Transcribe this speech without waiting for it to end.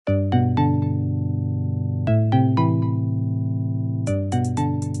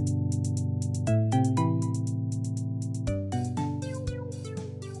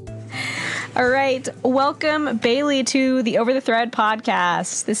All right. Welcome, Bailey, to the Over the Thread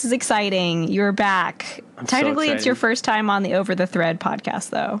podcast. This is exciting. You're back. Technically, it's your first time on the Over the Thread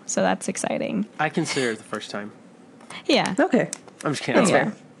podcast, though. So that's exciting. I consider it the first time. Yeah. Okay. I'm just kidding. That's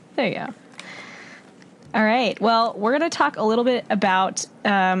fair. There you go. All right. Well, we're going to talk a little bit about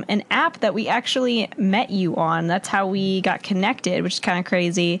an app that we actually met you on. That's how we got connected, which is kind of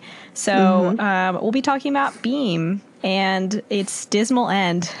crazy. So we'll be talking about Beam and its dismal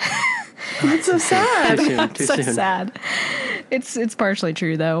end. That's so sad. Too soon. Sad. It's partially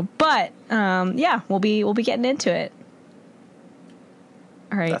true though, but yeah, we'll be getting into it.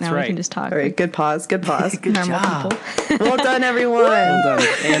 All right, That's now right. we can just talk. All right, good pause. Good Normal job. people. Well done, everyone. Well done.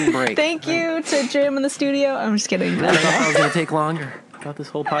 And break. Thank you to Jim in the studio. I'm just kidding. I thought it was going to take longer. I thought this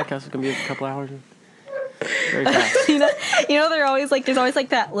whole podcast was going to be a couple hours. Very fast. you know, there's always like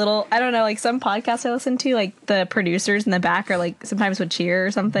that little, I don't know, like some podcasts I listen to, like the producers in the back are like sometimes would cheer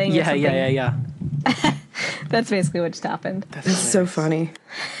or something. Yeah. That's basically what just happened. That's so funny.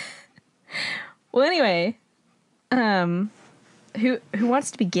 Well, anyway, who wants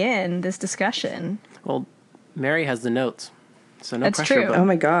to begin this discussion? Well, Mary has the notes, so no That's pressure. true. But Oh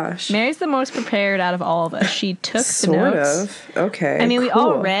my gosh. Mary's the most prepared out of all of us. She took the Sort notes. of. Okay. I mean, we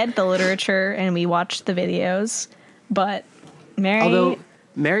all cool. read the literature and we watched the videos, but Mary... Although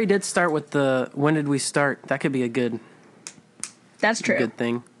Mary did start with the when did we start? That could be a good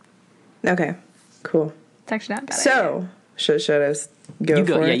thing. Okay. Cool. It's actually not a bad idea. So, should I go You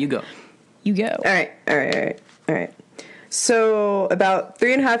go. for it? Yeah, you go. You go. All right. So, about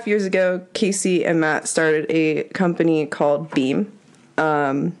 3.5 years ago, Casey and Matt started a company called Beam.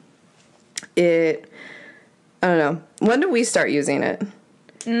 I don't know. When did we start using it?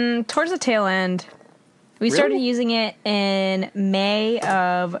 Towards the tail end. We started using it in May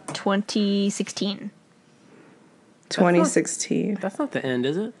of 2016. 2016. That's not the end,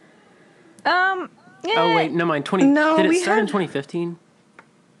 is it? Yeah. Oh wait, never mind. No, Did we it start in had- 2015?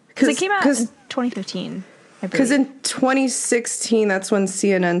 Because it came out in 2015, I believe. Because in 2016, that's when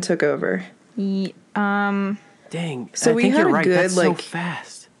CNN took over. Dang. So I we think had you're a right. good, That's so like-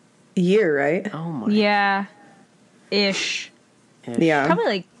 fast. Year, right? Oh my. Yeah. Ish. Yeah.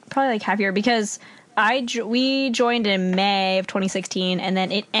 Probably like half year, because we joined in May of 2016, and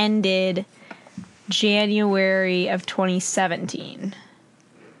then it ended January of 2017.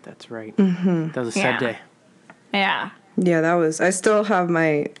 That's right. Mm-hmm. That was a sad Yeah. day. Yeah. Yeah, that was. I still have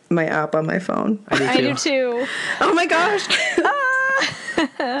my app on my phone. I do too. Oh my gosh.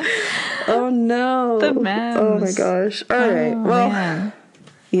 Oh no. The memes. Oh my gosh. All right. Well, man.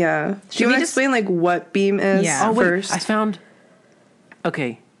 yeah. Do you we want to just- explain like what Beam is Yeah. Oh wait, first? I found.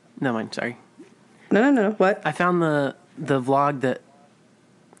 Okay, no mind. Sorry, No. What? I found the vlog that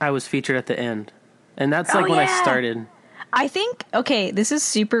I was featured at the end, and that's like Oh, when I yeah. started. I think, okay, this is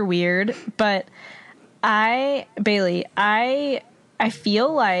super weird, but Bailey, I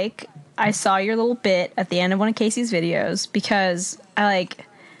feel like I saw your little bit at the end of one of Casey's videos because I like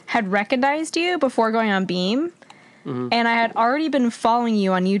had recognized you before going on Beam, and I had already been following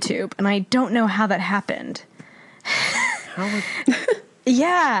you on YouTube, and I don't know how that happened. How was,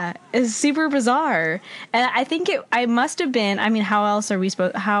 Yeah, it's super bizarre, and I think I must have been. I mean, how else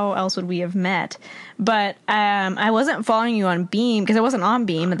would we have met? But I wasn't following you on Beam because I wasn't on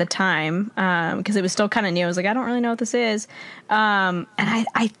Beam at the time because it was still kind of new. I was like, I don't really know what this is, and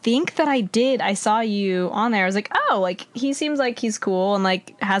I think that I did. I saw you on there. I was like, oh, like he seems like he's cool and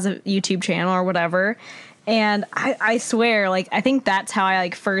like has a YouTube channel or whatever. And I swear, like, I think that's how I,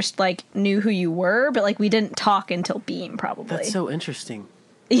 like, first, like, knew who you were, but, like, we didn't talk until Beam, probably. that's so interesting,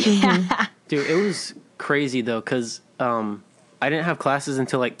 Yeah. dude. It was crazy though, because I didn't have classes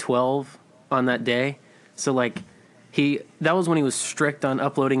until like 12 on that day, so like that was when he was strict on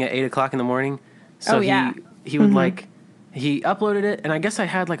uploading at 8 o'clock in the morning. So Oh, yeah. he would like. He uploaded it, and I guess I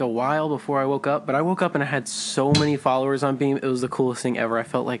had like a while before I woke up, but I woke up and I had so many followers on Beam. It was the coolest thing ever. I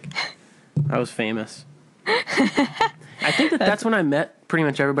felt like I was famous. I think that's when I met pretty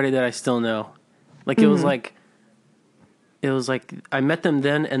much everybody that I still know. Like it was like I met them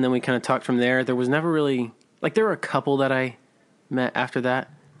then, and then we kind of talked from there. There was never really like there were a couple that I met after that,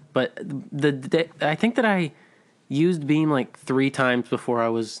 but I think that I used Beam like 3 times before I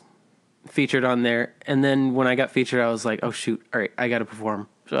was featured on there, and then when I got featured, I was like, oh shoot, all right, I got to perform.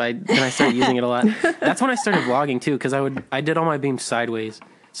 So I started using it a lot. That's when I started vlogging too, because I did all my Beams sideways.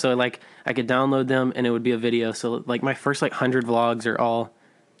 So like I could download them and it would be a video. So like my first like 100 vlogs are all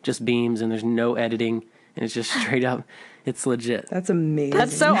just Beams and there's no editing and it's just straight up. It's legit. That's amazing.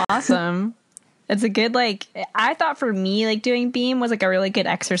 That's so awesome. It's a good, like, I thought for me, like, doing Beam was like a really good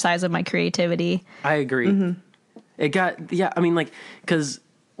exercise of my creativity. I agree. It got, yeah, I mean, like, because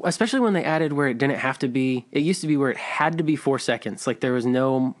especially when they added where it didn't have to be. It used to be where it had to be 4 seconds. Like there was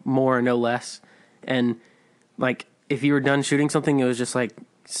no more, no less. And like if you were done shooting something, it was just like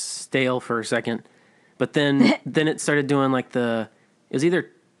stale for a second. But then it started doing like it was either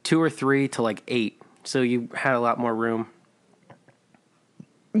 2 or 3 to like 8. So you had a lot more room.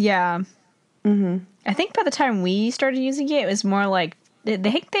 Yeah. I think by the time we started using it, it was more like, I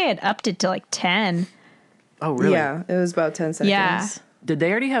think they had upped it to like 10. Oh, really? Yeah, it was about 10 seconds. Yeah. Did they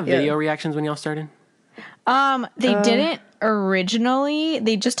already have video reactions when y'all started? They didn't originally.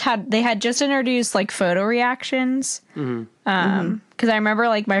 They had just introduced like photo reactions. Because I remember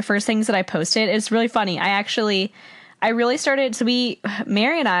like my first things that I posted. It's really funny. I really started. So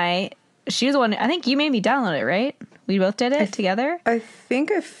Mary and I, she was the one. I think you made me download it, right? We both did it together. I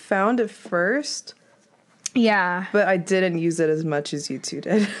think I found it first. Yeah. But I didn't use it as much as you two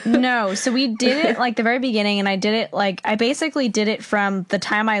did. No, so we did it like the very beginning, and I did it like I basically did it from the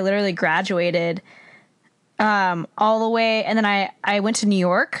time I literally graduated all the way, and then I went to New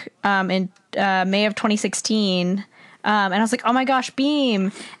York in May of 2016, and I was like, oh my gosh,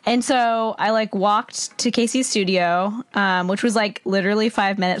 Beam. And so I like walked to Casey's studio, which was like literally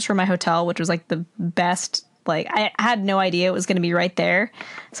 5 minutes from my hotel, which was like the best. Like I had no idea it was going to be right there.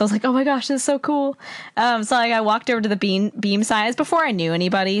 So I was like, oh my gosh, this is so cool. So like I walked over to the beam size before I knew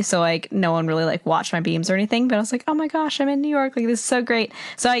anybody. So like no one really like watched my beams or anything, but I was like, oh my gosh, I'm in New York. Like this is so great.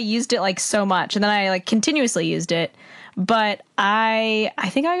 So I used it like so much, and then I like continuously used it. But I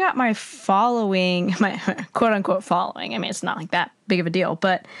think I got my following, my quote unquote following. I mean, it's not like that big of a deal,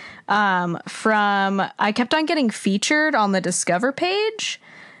 but I kept on getting featured on the Discover page.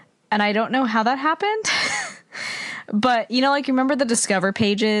 And I don't know how that happened, but you know, like you remember the Discover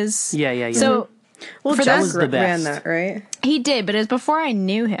pages? Yeah. Well, So for Jack was the ran best. that, right? he did, but it was before I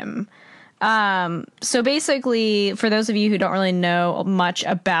knew him. So basically, for those of you who don't really know much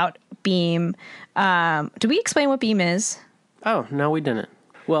about Beam, do we explain what Beam is? Oh, no, we didn't.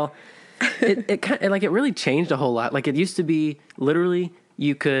 Well, it really changed a whole lot. Like it used to be literally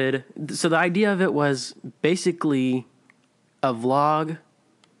so the idea of it was basically a vlog.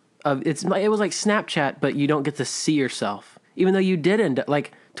 It was like Snapchat, but you don't get to see yourself, even though you did end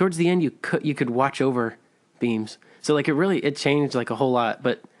like towards the end you could watch over beams. So like it changed like a whole lot.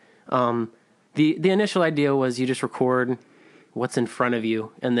 But the initial idea was you just record what's in front of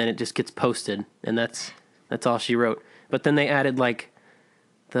you, and then it just gets posted, and that's all she wrote. But then they added like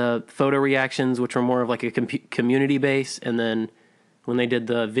the photo reactions, which were more of like a community base, and then when they did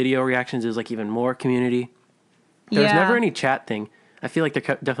the video reactions, it was like even more community. There was never any chat thing. I feel like there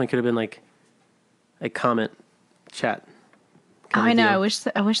definitely could have been like a comment chat. I know. I wish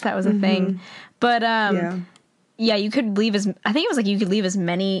that was a thing. But yeah, you could leave I think it was like you could leave as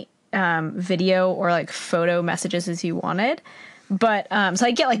many video or like photo messages as you wanted. But so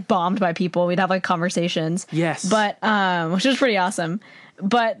I'd get like bombed by people. We'd have like conversations. Yes. But which was pretty awesome.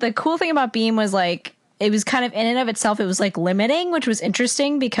 But the cool thing about Beam was like it was kind of in and of itself, it was like limiting, which was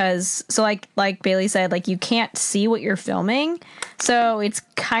interesting because so like Bailey said, like you can't see what you're filming. So it's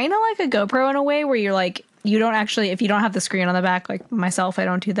kind of like a GoPro in a way where you're like, you don't actually, if you don't have the screen on the back, like myself, I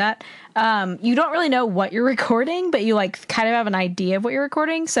don't do that. You don't really know what you're recording, but you like kind of have an idea of what you're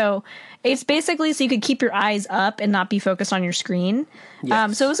recording. So it's basically so you could keep your eyes up and not be focused on your screen.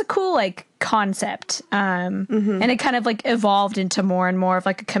 Yes. So it was a cool like concept. And it kind of like evolved into more and more of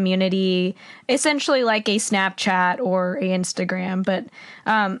like a community, essentially like a Snapchat or a Instagram. But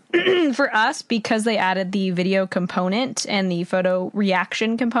for us, because they added the video component and the photo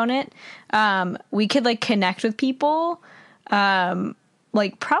reaction component, we could like connect with people.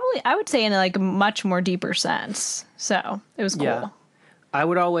 Like probably I would say in like a much more deeper sense. So it was cool. Yeah. I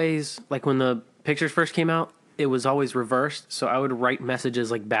would always, like when the pictures first came out, it was always reversed. So I would write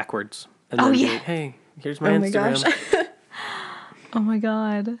messages like backwards. And then be like, hey, here's my Instagram. Gosh. Oh my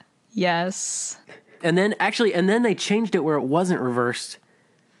God. Yes. And then they changed it where it wasn't reversed.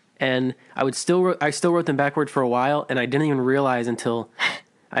 And I still wrote them backward for a while. And I didn't even realize until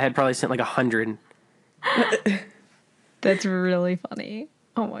I had probably sent like 100. That's really funny.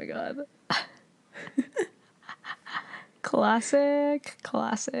 Oh my God. Classic.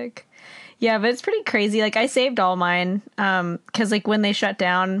 Yeah, but it's pretty crazy. Like I saved all mine because like when they shut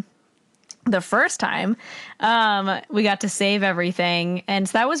down the first time, we got to save everything, and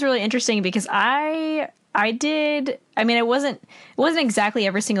so that was really interesting because I did. I mean, it wasn't exactly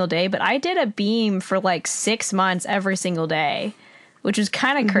every single day, but I did a Beam for like 6 months every single day, which was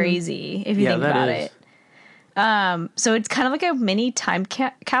kind of crazy if you think about it. So it's kind of like a mini time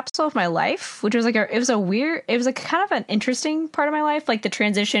capsule of my life, which was like it was like kind of an interesting part of my life, like the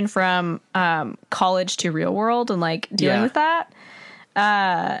transition from college to real world and like dealing with that.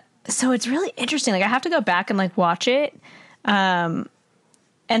 So it's really interesting. Like I have to go back and like watch it. And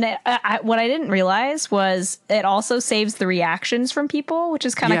what I didn't realize was it also saves the reactions from people, which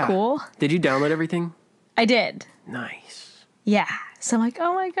is kind of cool. Did you download everything? I did. Nice. Yeah. So I'm like,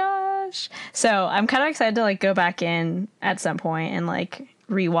 oh my gosh. So I'm kind of excited to like go back in at some point and like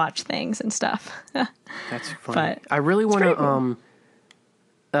rewatch things and stuff. That's funny. But I really want to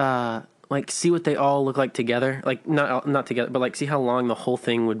cool. like see what they all look like together. Like not together, but like see how long the whole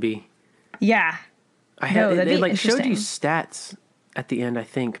thing would be. Yeah. That'd they be like showed you interesting. stats at the end, I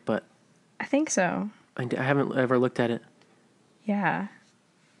think, but I think so. I haven't ever looked at it. Yeah.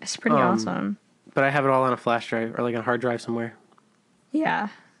 It's pretty awesome. But I have it all on a flash drive or like a hard drive somewhere. Yeah.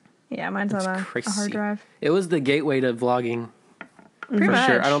 Yeah, mine's on a Crazy. hard drive. It was the gateway to vlogging Pretty for much.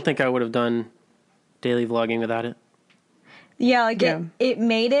 sure. I don't think I would have done daily vlogging without it. Yeah, like Yeah. it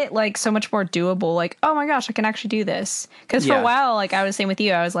made it like so much more doable. Like, oh my gosh, I can actually do this. Because for Yeah. a while, like I was saying with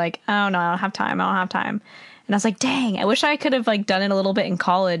you, I was like, oh no, I don't have time. And I was like, dang, I wish I could have like done it a little bit in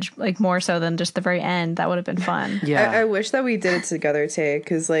college, like more so than just the very end. That would have been fun. Yeah. I wish that we did it together, Tay,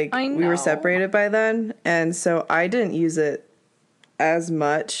 because like I we were know. separated by then, and so I didn't use it as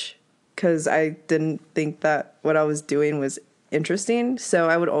much because I didn't think that what I was doing was interesting. So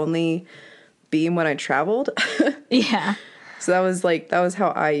I would only beam when I traveled. Yeah. So that was how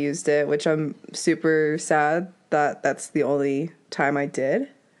I used it, which I'm super sad that that's the only time I did.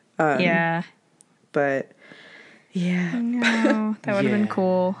 Yeah. But yeah, No, that would have been Yeah.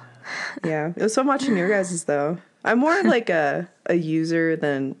 cool. yeah, it was fun watching your guys's though. I'm more like a user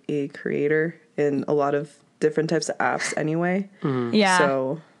than a creator in a lot of different types of apps anyway. Yeah.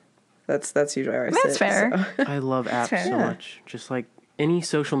 So that's usually where I That's sit, fair. so. I love apps fair. so Yeah. much. Just like any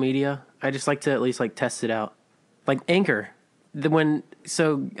social media, I just like to at least like test it out. Like Anchor. Gary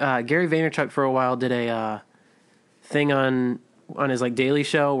Vaynerchuk for a while did a thing on his like daily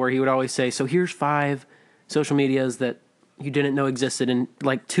show where he would always say, so here's 5 social medias that you didn't know existed. And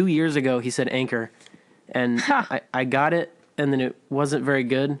like 2 years ago, he said Anchor. And I got it, and then it wasn't very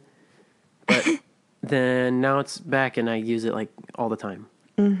good. But then now it's back, and I use it like all the time.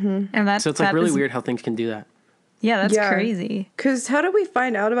 And that's So it's like really weird how things can do that. Yeah, that's Yeah. crazy. Because how did we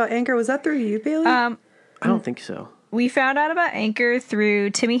find out about Anchor? Was that through you, Bailey? I don't think so. We found out about Anchor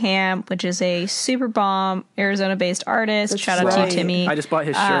through Timmy Ham, which is a super bomb Arizona-based artist. That's Shout out right. to you, Timmy. I just bought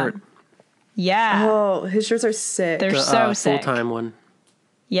his shirt. Yeah. Oh, his shirts are sick. They're The so sick. full-time one.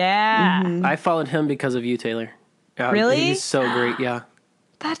 Yeah. I followed him because of you, Taylor. Really? He's so great, yeah.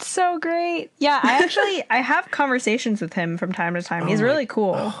 That's so great. Yeah, I have conversations with him from time to time. He's really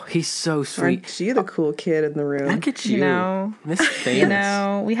cool. Oh, he's so sweet. Aren't you the cool kid in the room? Look at you. You know, Miss Famous. You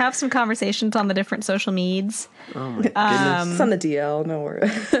know, we have some conversations on the different social medias. Oh my goodness. It's on the DL. No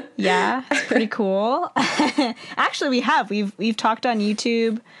worries. Yeah, it's pretty cool. Actually, we've talked on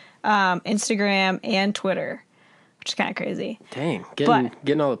YouTube, Instagram, and Twitter, which is kind of crazy. Dang, but-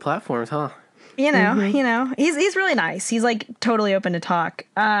 getting all the platforms, huh? You know, he's really nice. He's like totally open to talk.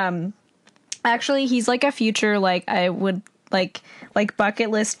 Actually, he's like a future like I would like bucket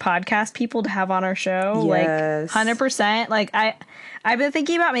list podcast people to have on our show. Yes. Like 100%. Like I've been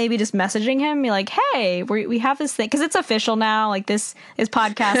thinking about maybe just messaging him, be like, hey, we have this thing because it's official now. Like this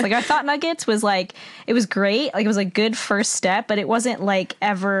podcast. Like I thought Nuggets was like it was great. Like it was a good first step, but it wasn't like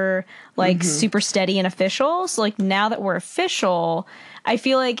ever like super steady and official. So like now that we're official, I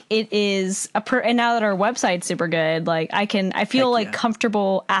feel like it is and now that our website's super good, like I feel Heck like yeah.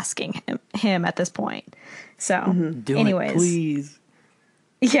 comfortable asking him at this point. So, Do anyways, it, please.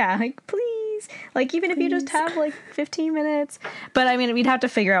 yeah, like please, like even if you just have like 15 minutes, but I mean, we'd have to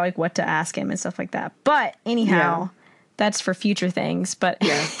figure out like what to ask him and stuff like that. But anyhow, Yeah. that's for future things. But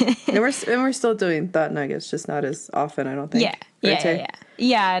Yeah. and we're still doing Thought Nuggets, just not as often, I don't think. yeah, Right, yeah, Tay? yeah,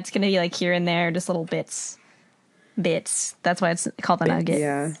 yeah. It's gonna be like here and there, just little bits. That's why it's called the Nugget.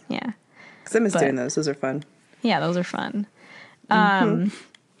 Yeah. Yeah. Because I miss But- doing those. Those are fun. Yeah, those are fun.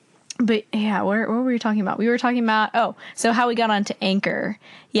 But yeah, what were we talking about? We were talking about, so how we got onto Anchor.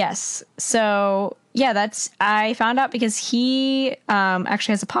 Yes. So yeah, I found out because he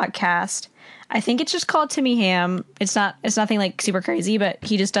actually has a podcast. I think it's just called Timmy Ham. It's nothing like super crazy, but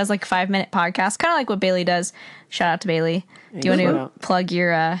he just does like 5-minute podcasts, kind of like what Bailey does. Shout out to Bailey. Do you shout want out. to plug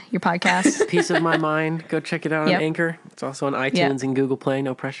your podcast? Peace of My Mind. Go check it out Yep. on Anchor. It's also on iTunes Yep. and Google Play.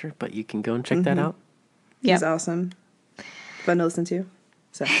 No pressure, but you can go and check that out. He's Yep. awesome. Fun to listen to.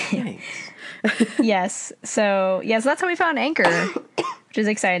 So Thanks. Yes. So that's how we found Anchor, which is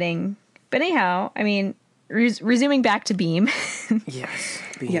exciting. But anyhow, I mean, resuming back to Beam. Yes.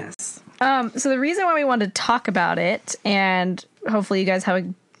 yes. So the reason why we wanted to talk about it, and hopefully you guys have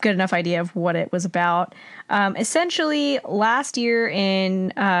a good enough idea of what it was about. Essentially, last year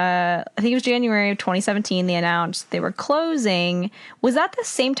in, I think it was January of 2017, they announced they were closing. Was that the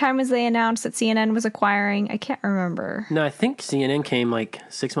same time as they announced that CNN was acquiring? I can't remember. No, I think CNN came like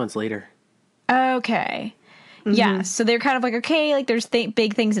 6 months later. Okay. Yeah, so they're kind of like, okay, like there's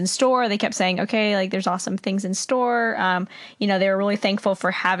big things in store. They kept saying, okay, like there's awesome things in store. You know, they were really thankful for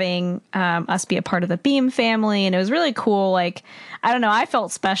having us be a part of the Beam family, and it was really cool. Like, I don't know, I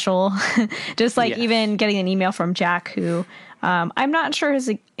felt special, just like even getting an email from Jack, who I'm not sure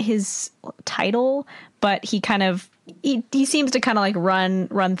his title, but he kind of he seems to kind of like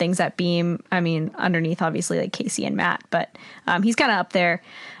run things at Beam. I mean, underneath obviously like Casey and Matt, but he's kind of up there.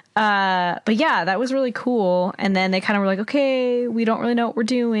 But yeah, that was really cool. And then they kind of were like, okay, we don't really know what we're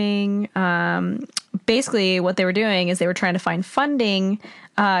doing. Basically what they were doing is they were trying to find funding,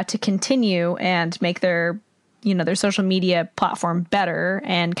 to continue and make their social media platform better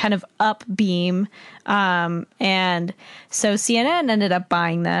and kind of up Beam. And so CNN ended up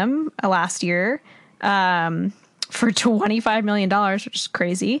buying them last year, for $25 million, which is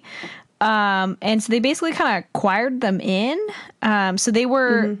crazy. And so they basically kind of acquired them in. So they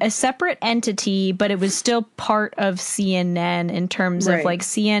were a separate entity, but it was still part of CNN in terms of like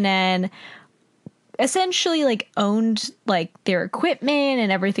CNN essentially like owned like their equipment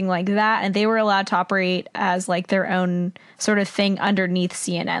and everything like that. And they were allowed to operate as like their own sort of thing underneath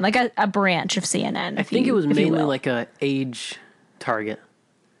CNN, like a branch of CNN. I think it was mainly like a age target.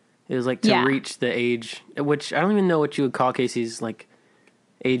 It was like to reach the age, which I don't even know what you would call Casey's like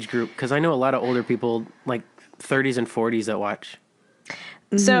age group, because I know a lot of older people like 30s and 40s that watch.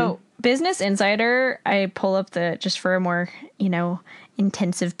 So Business Insider, I pull up just for a more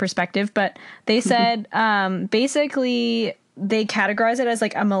intensive perspective, but they said basically they categorize it as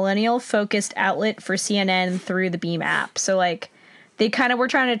like a millennial focused outlet for CNN through the Beam app. So like they kind of were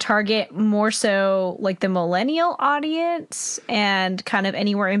trying to target more so like the millennial audience and kind of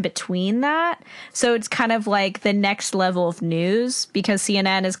anywhere in between that. So it's kind of like the next level of news, because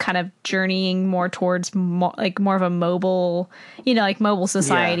CNN is kind of journeying more towards more of a mobile, like mobile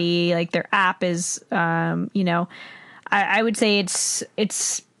society. Yeah. Like their app is, I would say it's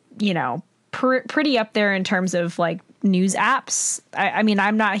pretty up there in terms of like news apps. I mean,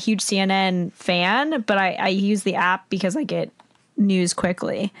 I'm not a huge CNN fan, but I use the app because I get news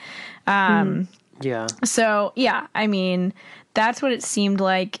quickly. So yeah, I mean, that's what it seemed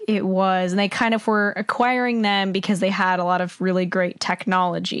like it was. And they kind of were acquiring them because they had a lot of really great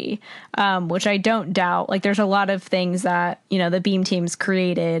technology, which I don't doubt. Like there's a lot of things that, the Beam teams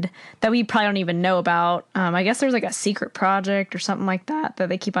created that we probably don't even know about. I guess there's like a secret project or something like that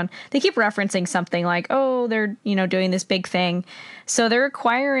they keep referencing something like, oh, they're, doing this big thing. So they're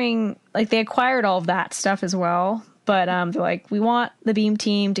they acquired all of that stuff as well. But they're like, we want the Beam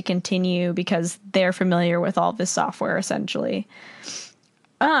team to continue because they're familiar with all this software, essentially.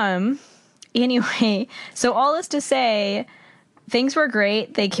 Anyway, so all this to say, things were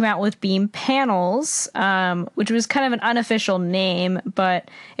great. They came out with Beam Panels, which was kind of an unofficial name, but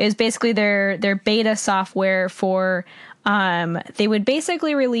it was basically their beta software for, they would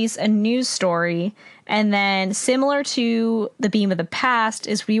basically release a news story. And then similar to the Beam of the past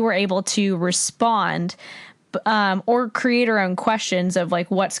is we were able to respond or create our own questions of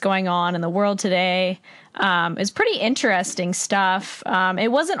like what's going on in the world today. It's pretty interesting stuff. It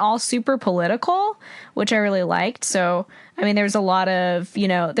wasn't all super political, which I really liked. So, I mean, there was a lot of,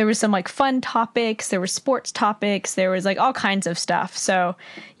 there was some like fun topics, there were sports topics, there was like all kinds of stuff. So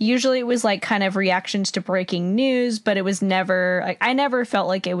usually it was like kind of reactions to breaking news, but it was never like, I never felt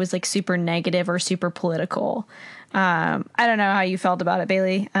like it was like super negative or super political. I don't know how you felt about it,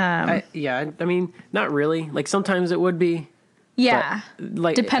 Bailey. I mean, not really. Like sometimes it would be. Yeah. But,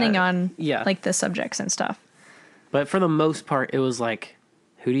 like depending on like the subjects and stuff. But for the most part, it was like,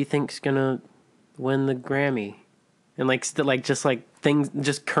 who do you think's gonna win the Grammy? And like just like things,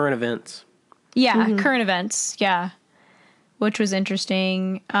 just current events. Yeah, current events. Yeah. Which was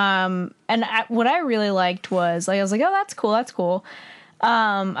interesting. And what I really liked was like, I was like, oh, that's cool. That's cool.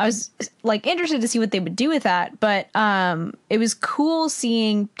 I was like interested to see what they would do with that, but it was cool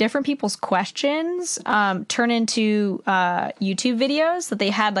seeing different people's questions turn into YouTube videos that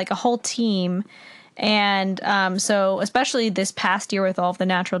they had like a whole team. And so especially this past year with all of the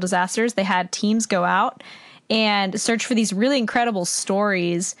natural disasters, they had teams go out and search for these really incredible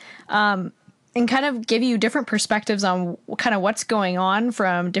stories and kind of give you different perspectives on kind of what's going on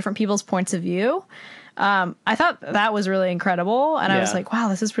from different people's points of view. I thought that was really incredible. And I was like, wow,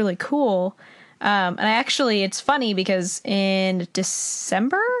 this is really cool. And it's funny because in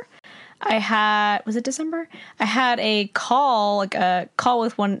December, I had, was it December? I had a call, like a call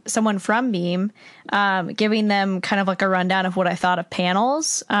with someone from Beam, giving them kind of like a rundown of what I thought of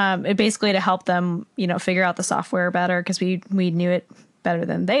panels. It basically to help them, figure out the software better, because we knew it better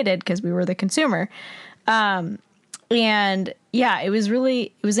than they did because we were the consumer. And yeah, it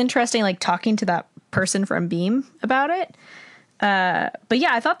was interesting, like talking to that person from Beam about it. But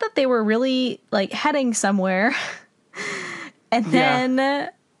yeah, I thought that they were really like heading somewhere. And then,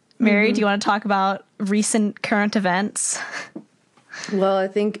 Mary, do you want to talk about recent current events? Well, I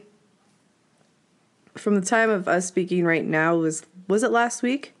think from the time of us speaking right now was it last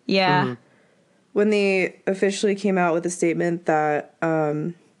week? Yeah. Mm-hmm. When they officially came out with a statement that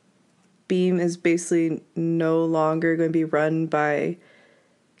Beam is basically no longer going to be run by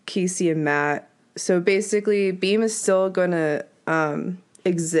Casey and Matt. So basically, Beam is still going to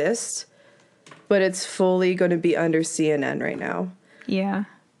exist, but it's fully going to be under CNN right now. Yeah.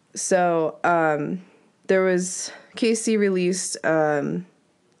 So Casey released a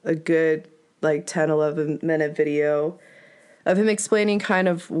good 10-11 minute video of him explaining kind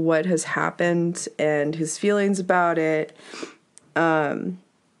of what has happened and his feelings about it. And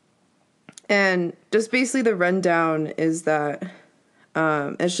just basically the rundown is that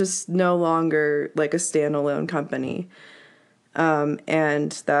it's just no longer like a standalone company.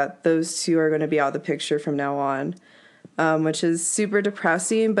 And that those two are going to be out of the picture from now on, which is super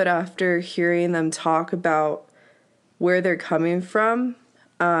depressing. But after hearing them talk about where they're coming from,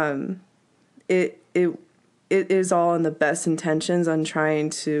 it is all in the best intentions on trying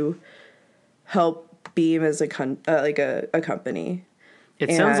to help Beam as a company.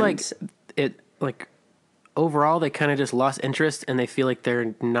 It sounds like overall they kind of just lost interest and they feel like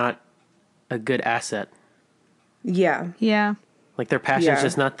they're not a good asset. Yeah. Yeah. Like their passion's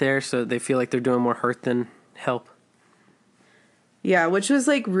just not there, so they feel like they're doing more hurt than help. Yeah, which was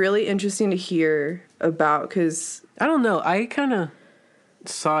like really interesting to hear about, because I don't know. I kind of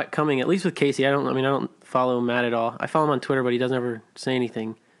saw it coming, at least with Casey. I don't follow Matt at all. I follow him on Twitter, but he doesn't ever say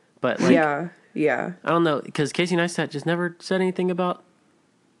anything. But like, yeah. I don't know, because Casey Neistat just never said anything about.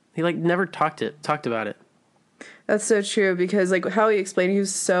 He like never talked about it. That's so true, because like how he explained, he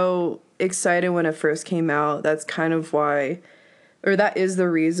was so excited when it first came out. That's kind of why, or that is the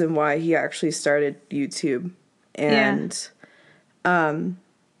reason why he actually started YouTube. And I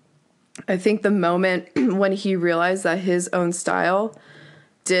think the moment when he realized that his own style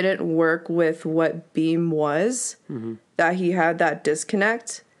didn't work with what Beam was, that he had that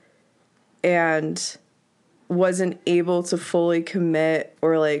disconnect and wasn't able to fully commit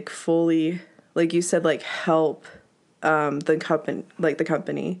or like fully, like you said, like help the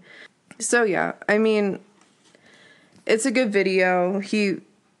company. So yeah, I mean, it's a good video. He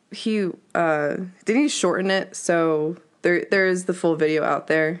didn't he shorten it, so there is the full video out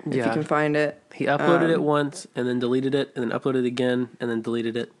there if you can find it. He uploaded it once and then deleted it and then uploaded it again and then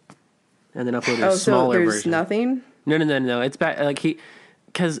deleted it and then uploaded a smaller so there's version. nothing? No. It's back. Like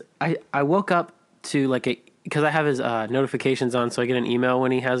because I woke up to because I have his notifications on, so I get an email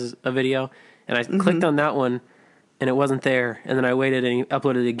when he has a video, and I clicked on that one, and it wasn't there, and then I waited and he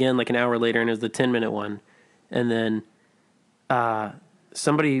uploaded it again like an hour later, and it was the 10-minute one, and then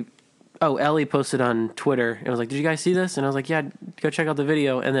Ellie posted on Twitter and was like, "Did you guys see this?" And I was like, "Yeah, go check out the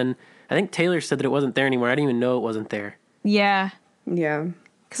video." And then I think Taylor said that it wasn't there anymore. I didn't even know it wasn't there. Yeah. Yeah.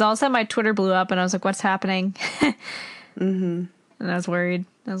 Because all of a sudden my Twitter blew up and I was like, what's happening? And I was worried.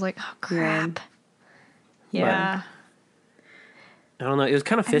 I was like, oh, crap. Yeah. I don't know. It was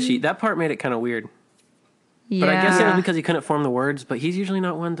kind of fishy. That part made it kind of weird. Yeah. But I guess it was because he couldn't form the words. But he's usually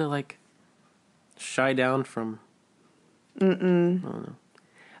not one to, like, shy down from... I don't know.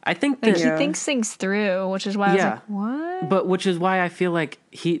 I think that... Like, he thinks things through, which is why I was like, what? But which is why I feel like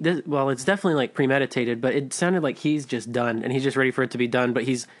it's definitely, like, premeditated, but it sounded like he's just done, and he's just ready for it to be done, but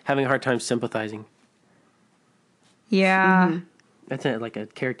he's having a hard time sympathizing. Yeah. That's like a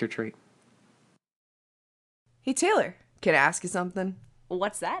character trait. Hey, Taylor, can I ask you something?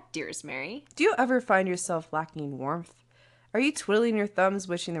 What's that, dearest Mary? Do you ever find yourself lacking warmth? Are you twiddling your thumbs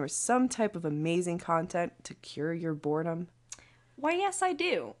wishing there was some type of amazing content to cure your boredom? Why, yes, I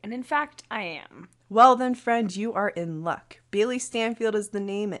do. And in fact, I am. Well then, friend, you are in luck. Bailey Stanfield is the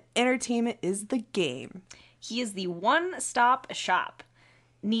name and entertainment is the game. He is the one-stop shop.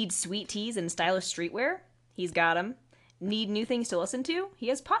 Need sweet teas and stylish streetwear? He's got 'em. Need new things to listen to? He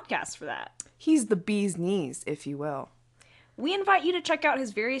has podcasts for that. He's the bee's knees, if you will. We invite you to check out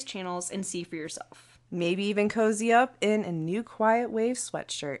his various channels and see for yourself. Maybe even cozy up in a new Quiet Wave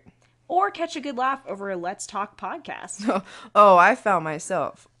sweatshirt. Or catch a good laugh over a Let's Talk podcast. Oh, I found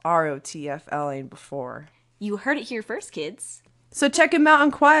myself ROTFLing before. You heard it here first, kids. So check him out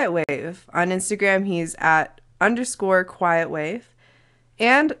on Quiet Wave. On Instagram, he's at _Quiet Wave.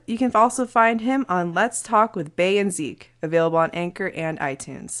 And you can also find him on Let's Talk with Bay and Zeke, available on Anchor and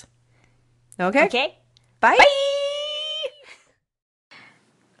iTunes. Okay? Okay. Bye.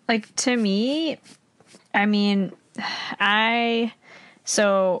 Like, to me, I mean,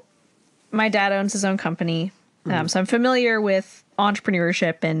 so my dad owns his own company. So I'm familiar with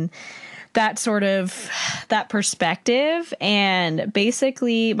entrepreneurship and that sort of that perspective. And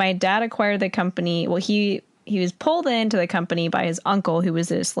basically my dad acquired the company. Well, he was pulled into the company by his uncle, who was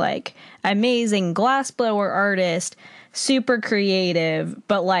this like amazing glassblower artist, super creative,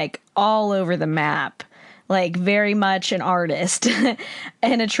 but like all over the map, like very much an artist in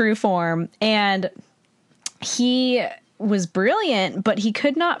a true form. And he was brilliant, but he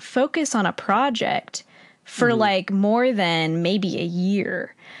could not focus on a project for like more than maybe a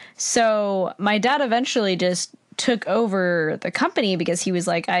year. So my dad eventually just took over the company because he was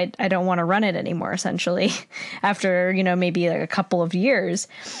like, I don't want to run it anymore, essentially, after, maybe like a couple of years.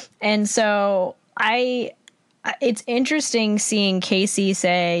 And so it's interesting seeing Casey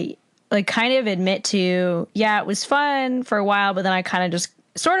say, like, kind of admit to, yeah, it was fun for a while, but then I kind of just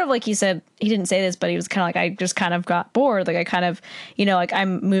sort of like he said, he didn't say this, but he was kind of like, I just kind of got bored. Like I kind of, like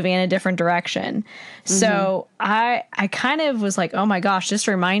I'm moving in a different direction. So I kind of was like, oh my gosh, this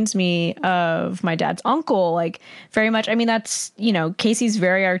reminds me of my dad's uncle, like very much. I mean, that's, Casey's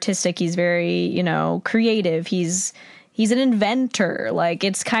very artistic. He's very, creative. He's an inventor. Like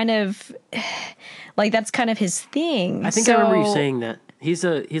it's kind of like, that's kind of his thing. I think I remember you saying that. He's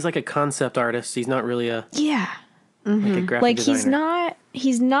like a concept artist. He's not really a like a graphic designer.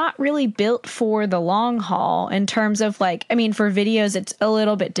 He's not really built for the long haul in terms of like, I mean, for videos, it's a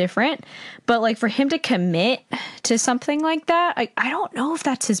little bit different, but like for him to commit to something like that, I don't know if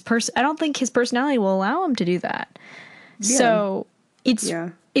that's his I don't think his personality will allow him to do that. Yeah. So it's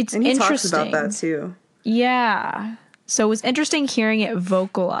and he talks about that too. Yeah. So it was interesting hearing it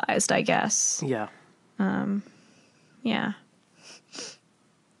vocalized, I guess. Yeah. Yeah.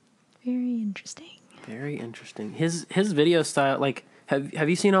 Very interesting. Very interesting. His video style, like, have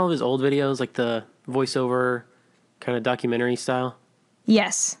you seen all of his old videos, like the voiceover kind of documentary style?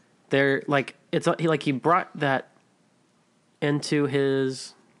 Yes. They're like, he brought that into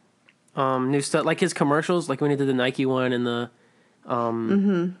his new stuff, like his commercials, like when he did the Nike one and the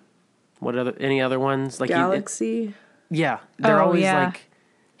any other ones, like Galaxy. They're always like,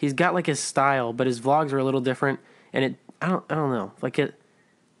 he's got like his style, but his vlogs are a little different, and I don't know, like it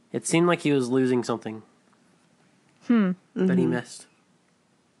seemed like he was losing something that he missed.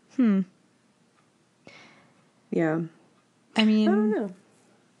 Yeah. I mean, I don't know.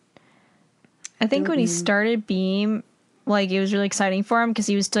 I think when he started Beam, like, it was really exciting for him because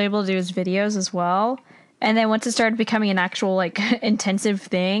he was still able to do his videos as well. And then once it started becoming an actual, like, intensive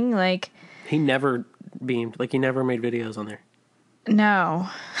thing, like... He never beamed. Like, he never made videos on there. No.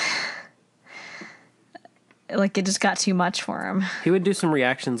 Like, it just got too much for him. He would do some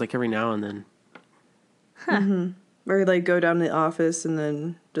reactions, like, every now and then. Huh. Or, like, go down to the office and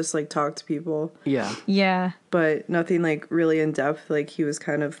then just, like, talk to people. Yeah. Yeah. But nothing, like, really in-depth, like, he was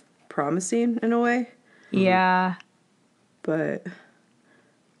kind of promising in a way. Yeah. But,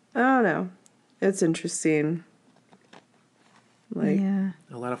 I don't know. It's interesting. Like, yeah.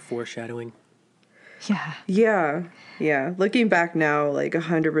 A lot of foreshadowing. Yeah. Yeah. Yeah. Looking back now, like,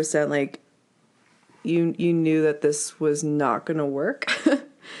 100%, like, you knew that this was not going to work.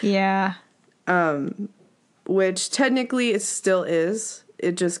 Yeah. Which technically it still is.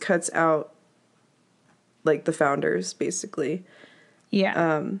 It just cuts out, like, the founders, basically.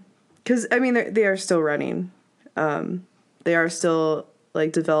 Yeah. Because, I mean, they are still running. They are still,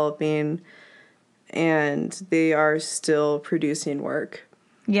 like, developing, and they are still producing work.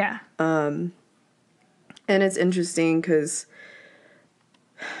 Yeah. And it's interesting because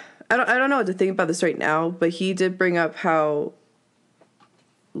I don't know what to think about this right now, but he did bring up how,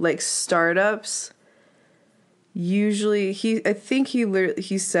 like, startups usually, I think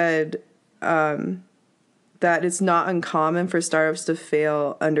he said that it's not uncommon for startups to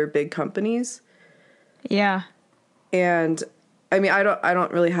fail under big companies. Yeah. And I mean, I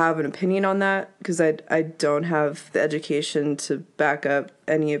don't really have an opinion on that because I don't have the education to back up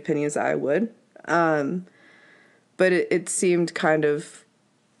any opinions I would. But it seemed kind of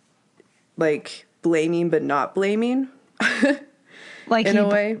like blaming but not blaming. Like in he a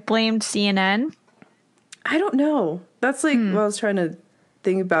way. blamed CNN? I don't know. That's like what I was trying to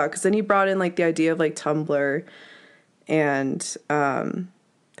think about, because then he brought in like the idea of like Tumblr and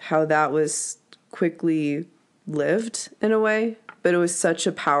how that was quickly lived in a way, but it was such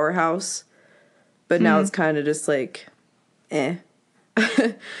a powerhouse. But now it's kind of just like eh.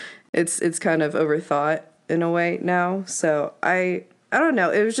 It's kind of overthought in a way now. So I don't know.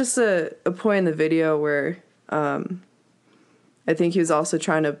 It was just a point in the video where I think he was also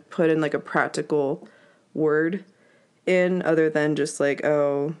trying to put in like a practical word in other than just like,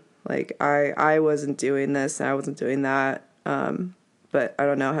 oh, like I wasn't doing this and I wasn't doing that. But I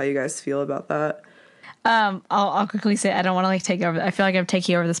don't know how you guys feel about that. I'll quickly say I don't want to like take over. I feel like I'm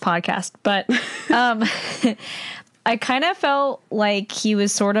taking over this podcast, but I kind of felt like he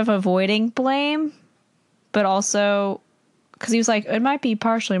was sort of avoiding blame, but also because he was like, it might be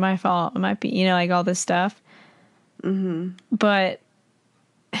partially my fault. It might be, you know, like all this stuff. Mm-hmm. But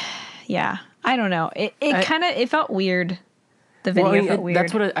yeah, I don't know. It felt weird. The video felt weird.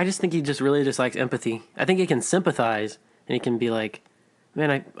 That's what I just think he just really just likes empathy. I think he can sympathize and he can be like,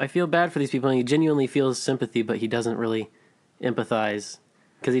 man, I feel bad for these people, and he genuinely feels sympathy, but he doesn't really empathize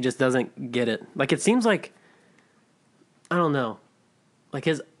because he just doesn't get it. Like, it seems like, I don't know, like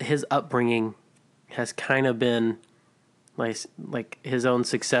his upbringing has kind of been like his own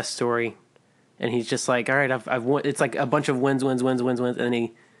success story, and he's just like, all right, I've won. It's like a bunch of wins, and then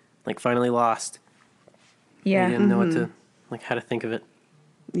he like finally lost. Yeah, he didn't know what to like how to think of it.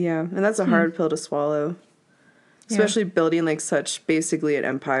 Yeah, and that's a hard pill to swallow. Especially building like such basically an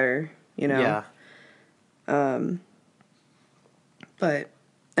empire, you know. Yeah. But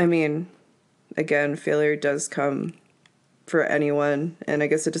I mean, again, failure does come for anyone, and I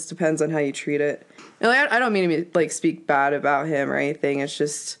guess it just depends on how you treat it. And like, I don't mean to like speak bad about him or anything. It's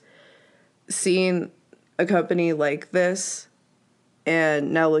just seeing a company like this,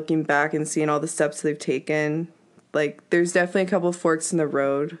 and now looking back and seeing all the steps they've taken. Like, there's definitely a couple of forks in the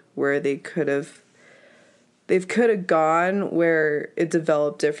road where they could have gone where it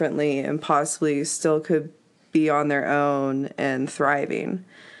developed differently and possibly still could be on their own and thriving.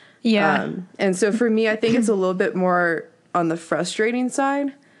 yeah. And so for me, I think it's a little bit more on the frustrating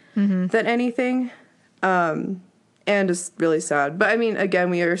side than anything. And it's really sad. But I mean, again,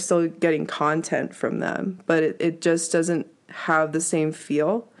 we are still getting content from them, but it just doesn't have the same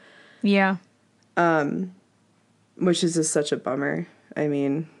feel. Yeah. Which is just such a bummer. I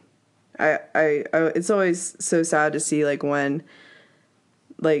mean, I it's always so sad to see like when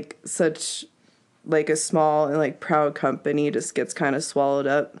like such like a small and like proud company just gets kind of swallowed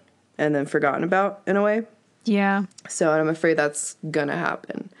up and then forgotten about in a way. Yeah. So I'm afraid that's gonna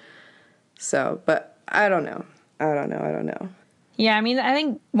happen. So, but I don't know. Yeah, I mean, I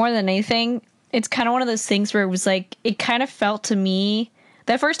think more than anything, it's kind of one of those things where it was like, it kind of felt to me,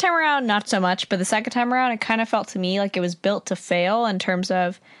 the first time around, not so much, but the second time around, it kind of felt to me like it was built to fail in terms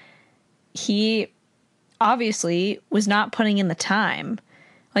of he obviously was not putting in the time.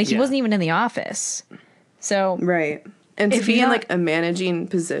 Like, he wasn't even in the office. So, Right. And to if be you're in not- like a managing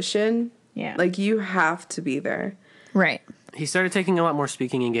position, yeah. like you have to be there. Right. He started taking a lot more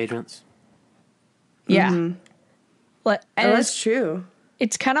speaking engagements. Yeah. But, Oh, and that's true.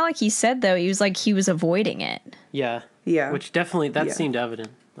 it's kind of like he said, though, he was like, he was avoiding it. Yeah. Yeah. Which definitely, that Yeah. seemed evident.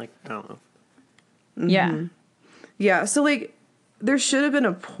 Like, I don't know. Yeah. Yeah, so like there should have been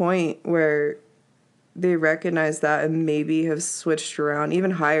a point where they recognize that and maybe have switched around,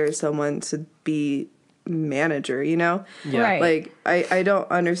 even hire someone to be manager, you know? Yeah. Right. Like I don't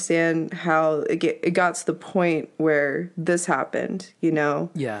understand how it got to the point where this happened, you know?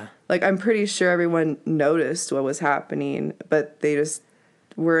 Yeah. Like I'm pretty sure everyone noticed what was happening, but they just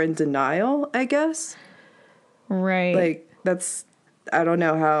were in denial, I guess. Right. Like that's I don't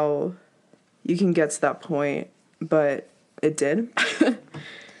know how you can get to that point, but it did.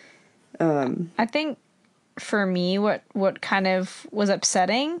 I think for me, what kind of was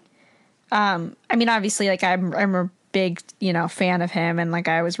upsetting, I mean, obviously, like I'm a big, you know, fan of him, and like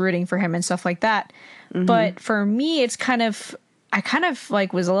I was rooting for him and stuff like that. But for me, it's kind of, I kind of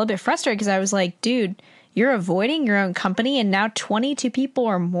like was a little bit frustrated because I was like, dude, you're avoiding your own company, and now 22 people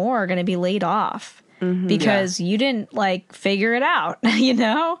or more are going to be laid off because you didn't like figure it out, you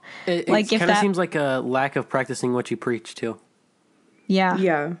know? It Like, if kind of that- seems like a lack of practicing what you preach, too. Yeah.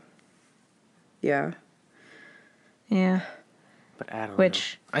 Yeah. Yeah. Yeah. But I don't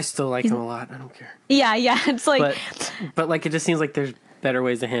Which- know. I still like him a lot. I don't care. Yeah. Yeah. It's like, But like, it just seems like there's better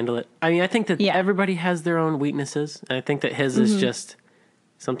ways to handle it. I mean, I think that Yeah. everybody has their own weaknesses. And I think that his is just,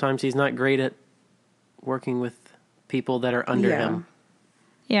 sometimes he's not great at working with people that are under him.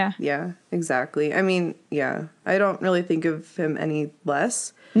 yeah. Yeah, exactly. I mean, yeah. I don't really think of him any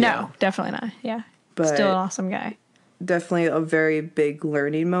less. No, definitely not. Yeah. But Still an awesome guy. definitely a very big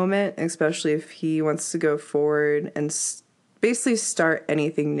learning moment, especially if he wants to go forward and basically start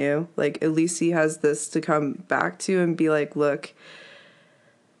anything new. Like, at least he has this to come back to and be like, look,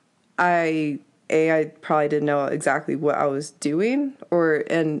 I I probably didn't know exactly what I was doing, or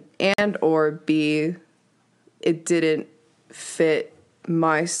B, it didn't fit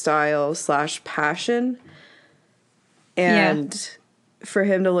my style / passion. And for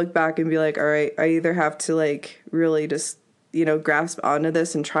him to look back and be like, all right, I either have to like really just, grasp onto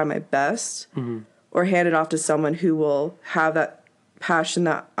this and try my best, or hand it off to someone who will have that passion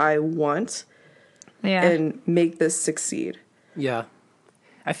that I want and make this succeed. Yeah.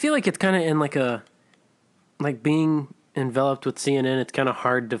 I feel like it's kind of in like being enveloped with CNN, it's kind of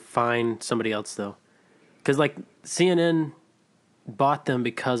hard to find somebody else though. Because like CNN bought them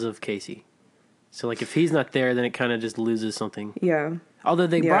because of Casey. So like if he's not there, then it kind of just loses something. Yeah. Although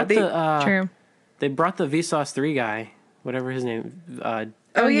they brought True. They brought the Vsauce 3 guy, whatever his name,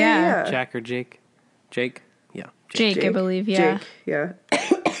 Oh yeah. Jack or Jake. Jake? Yeah. Jake, I believe, yeah. Jake, yeah.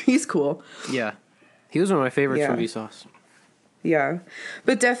 He's cool. Yeah. He was one of my favorites from Yeah. Vsauce. Yeah.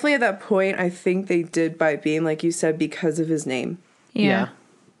 But definitely at that point, I think they did buy Beam, like you said, because of his name. Yeah.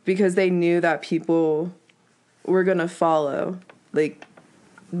 Because they knew that people were going to follow, like,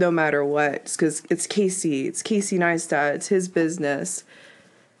 no matter what. Because it's Casey Neistat. It's his business.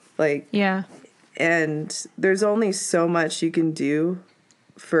 Like, Yeah. and there's only so much you can do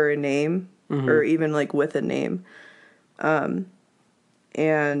for a name, or even, like, with a name. And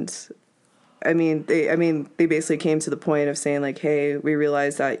they basically came to the point of saying like, hey, we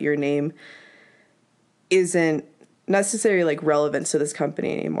realize that your name isn't necessarily like relevant to this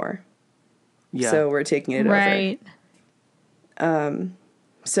company anymore. Yeah. So we're taking it Right. over.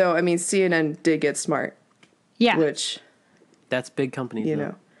 So, CNN did get smart, Yeah. which, That's big companies.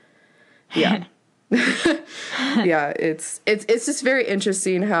 know, yeah. Yeah, it's just very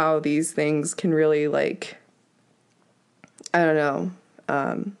interesting how these things can really like, I don't know,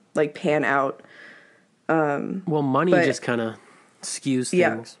 like pan out. Well, money But- just kind of skews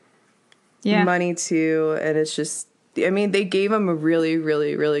Yeah. things. Yeah. Money too, and it's just, they gave him a really,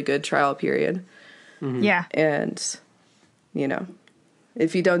 really, really good trial period. Yeah. And,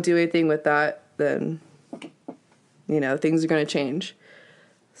 if you don't do anything with that, then, things are going to change.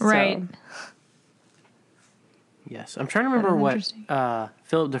 Right. So, Yes. I'm trying to remember what interesting.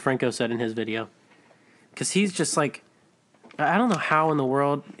 Philip DeFranco said in his video. Because he's just like, I don't know how in the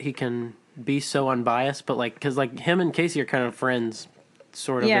world he can be so unbiased, but like, because like him and Casey are kind of friends,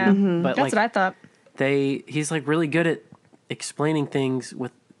 sort of. Yeah. But That's like, what I thought. he's like really good at explaining things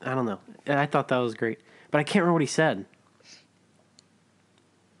with, I don't know. And I thought that was great. But I can't remember what he said.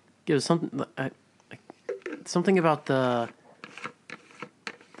 It was something about the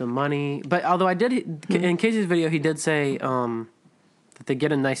money. But although I did, in Casey's video, he did say that they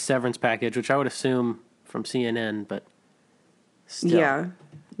get a nice severance package, which I would assume from CNN, but still. yeah.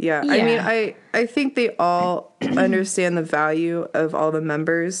 Yeah. I think they all understand the value of all the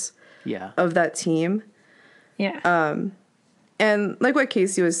members Yeah. of that team. Yeah. And like what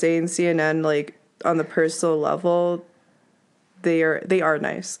Casey was saying, CNN, like on the personal level, they are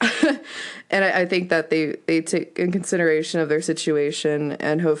nice. And I think that they take in consideration of their situation,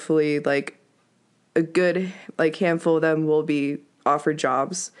 and hopefully like a good like handful of them will be offered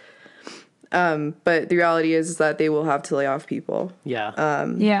jobs. But the reality is that they will have to lay off people Yeah.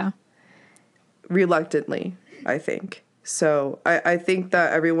 yeah. reluctantly, I think. So I think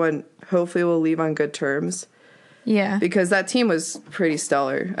that everyone hopefully will leave on good terms, Yeah. because that team was pretty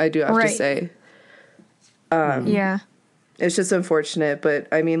stellar, I do have to Right. say. Yeah. It's just unfortunate, but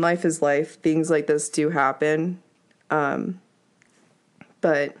life is life. Things like this do happen.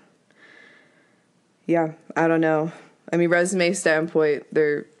 But yeah, I don't know. Resume standpoint,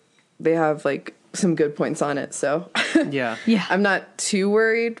 they have like some good points on it, so Yeah. Yeah. I'm not too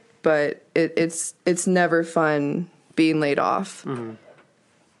worried, but it's never fun being laid off.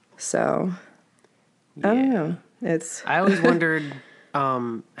 So I don't know. I always wondered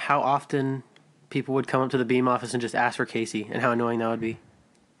how often people would come up to the Beam office and just ask for Casey, and how annoying that would be.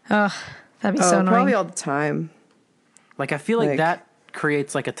 Oh, that'd be so annoying. probably all the time. Like, I feel like Like- that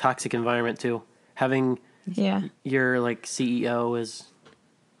creates like a toxic environment too. Having Yeah. your like CEO is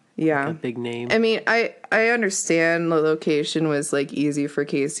Yeah. a big name. I understand the location was like easy for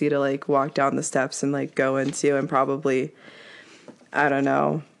Casey to like walk down the steps and like go into, and probably, I don't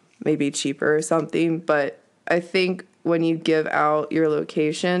know, maybe cheaper or something. But I think when you give out your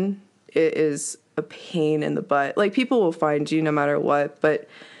location, it is a pain in the butt. Like, people will find you no matter what, but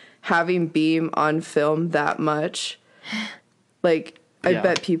having Beam on film that much, like, I Yeah.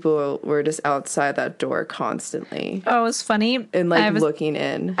 bet people were just outside that door constantly Oh, it was funny. and I like have a- looking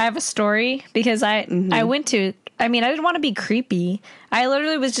in. I have a story because I went to I mean, I didn't want to be creepy. I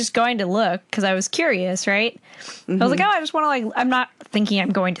literally was just going to look because I was curious, right? I was like, oh, I just want to like, I'm not thinking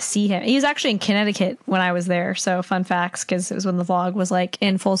I'm going to see him. He was actually in Connecticut when I was there. So fun facts, because it was when the vlog was like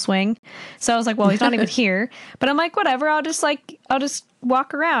in full swing. So I was like, well, he's not even here. But I'm like, whatever. I'll just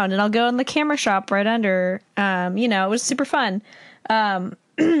walk around and I'll go in the camera shop right under. It was super fun.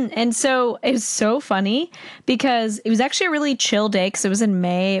 And so it was so funny because it was actually a really chill day because it was in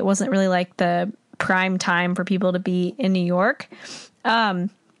May. It wasn't really like the prime time for people to be in New York. And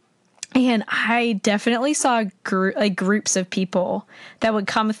I definitely saw groups of people that would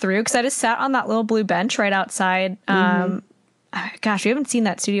come through because I just sat on that little blue bench right outside. Gosh, we haven't seen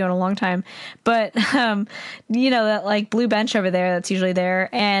that studio in a long time, but, that like blue bench over there, that's usually there.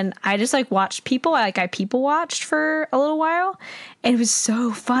 And I just like watched people, I people watched for a little while. And it was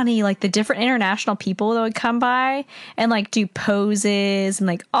so funny, like the different international people that would come by and like do poses and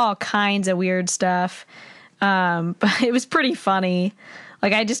like all kinds of weird stuff. But it was pretty funny.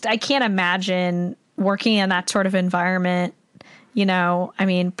 Like, I can't imagine working in that sort of environment. I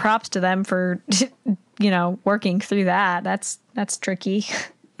mean, props to them for, working through that. That's tricky.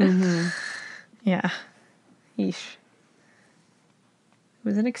 Mm-hmm. Yeah. Yeesh. It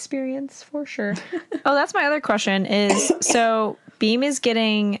was an experience for sure. Oh, that's my other question is, so Beam is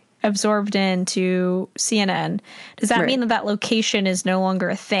getting absorbed into CNN. Does that mean that location is no longer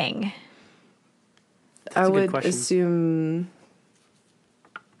a thing? I would assume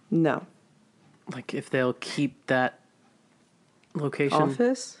no. Like if they'll keep that location.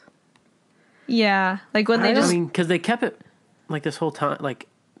 Office? Yeah. Like when they just... I mean, because they kept it like this whole time. Like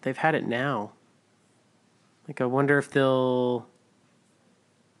they've had it now. Like I wonder if they'll...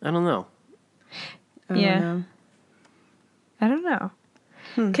 I don't know. I don't know.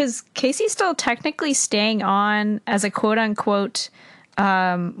 Because Casey's still technically staying on as a quote-unquote...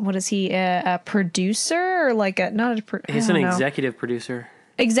 what is he? A producer or like He's an executive producer.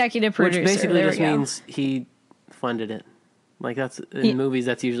 Executive producer. Which basically just means he funded it. Like that's in movies.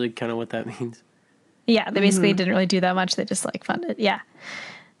 That's usually kind of what that means. Yeah, they basically didn't really do that much. They just like funded. Yeah.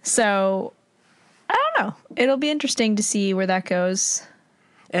 So I don't know. It'll be interesting to see where that goes.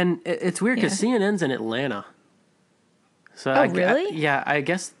 And it's weird because CNN's in Atlanta. So really? I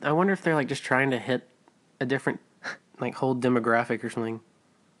guess I wonder if they're like just trying to hit a different like whole demographic or something.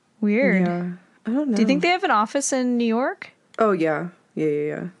 Weird. Yeah. I don't know. Do you think they have an office in New York? Oh yeah.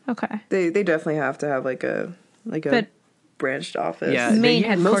 Yeah. Okay. They definitely have to have like a branched office. Yeah, main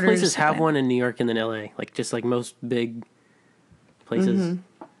headquarters. Most places have one in New York and then LA. Like just like most big places.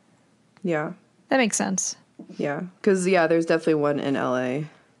 Mm-hmm. Yeah. That makes sense. Yeah. Because there's definitely one in LA.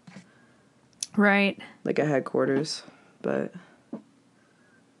 Right. Like a headquarters. But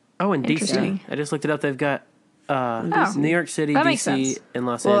oh, in DC. I just looked it up. They've got New York City, that makes DC, sense. and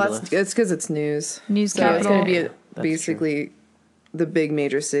Los Angeles. Well, it's because it's news. News So capital. it's going to be basically the big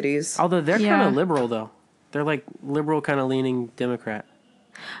major cities. Although they're kind of liberal, though. They're like liberal, kind of leaning Democrat.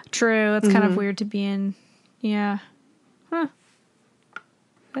 True. It's kind of weird to be in. Yeah. Huh.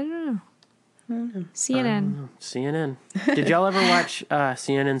 I don't know. CNN. CNN. Did y'all ever watch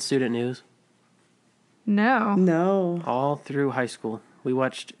CNN Student News? No. All through high school. We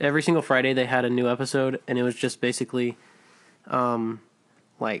watched every single Friday they had a new episode, and it was just basically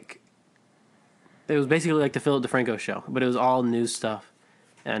like the Philip DeFranco show, but it was all news stuff.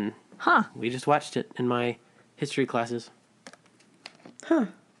 And we just watched it in my history classes. Huh.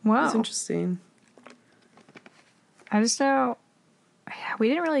 Wow. That's interesting. I just know we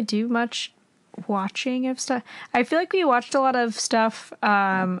didn't really do much watching of stuff. I feel like we watched a lot of stuff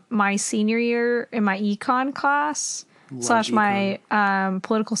my senior year in my econ class / my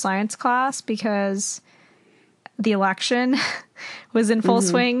political science class because the election was in full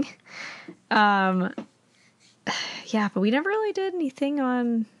swing. Yeah, but we never really did anything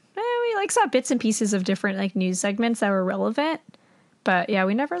on... we like saw bits and pieces of different like news segments that were relevant. But yeah,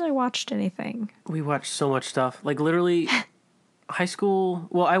 we never really watched anything. We watched so much stuff. Like literally high school.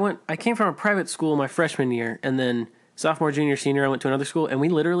 Well, I came from a private school my freshman year, and then sophomore, junior, senior, I went to another school, and we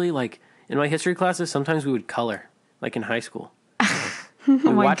literally like in my history classes, sometimes we would color like in high school. We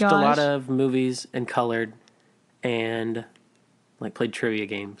watched a lot of movies and colored and like played trivia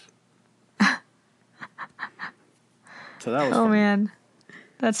games. So that was fun. Man.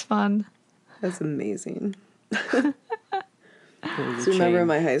 That's fun. That's amazing. So remember in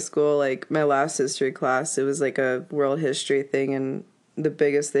my high school, like my last history class, it was like a world history thing, and the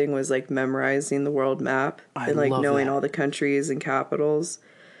biggest thing was like memorizing the world map and like knowing all the countries and capitals.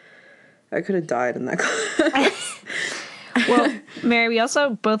 I could have died in that class. Well, Mary, we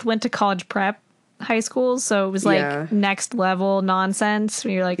also both went to college prep, high schools, so it was like Yeah. next level nonsense.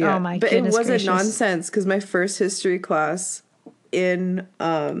 Where you're like, Yeah. oh my but goodness it wasn't gracious. nonsense because my first history class in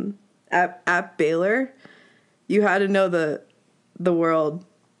at Baylor, you had to know the world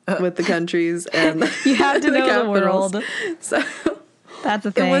with the countries and You had to know the capitals. world. So That's a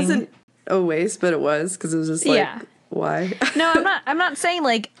it thing. wasn't a waste, but it was because it was just like, Yeah. why? No, I'm not saying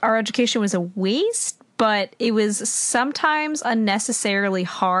like our education was a waste, but it was sometimes unnecessarily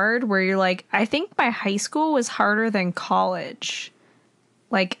hard where you're like, I think my high school was harder than college.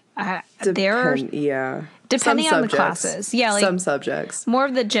 Like there, Yeah. depending Some on the subjects. classes. Yeah, like some subjects. more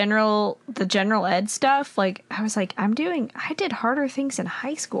of the general ed stuff. Like I was like, I did harder things in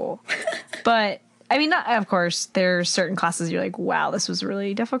high school. But I mean, not, of course, there's certain classes you're like, wow, this was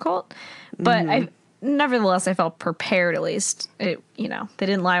really difficult. But nevertheless, I felt prepared at least. They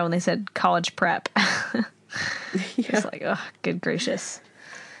didn't lie when they said college prep. Just like, oh, good gracious.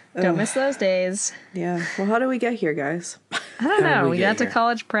 Don't miss those days. Yeah. Well, how do we get here, guys? I don't How did know. we We get got to here?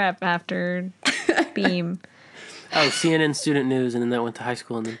 college prep after Beam. Oh, CNN student news, and then that went to high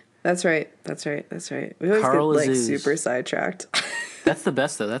school, and then That's right. We always Carl get like Azouz. super sidetracked. that's the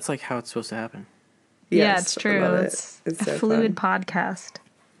best though. That's like how it's supposed to happen. Yeah, Yes, it's I true. love it. It's It's a so fluid podcast.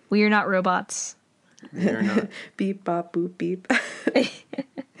 We are not robots. They're not. Beep bop boop beep.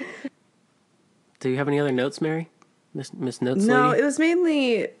 Do you have any other notes, Mary? Miss Notes No, Lady? it was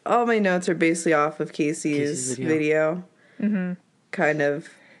mainly all my notes are basically off of Casey's video. Mm-hmm. Kind of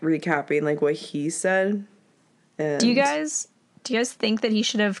recapping like what he said. And Do you guys think that he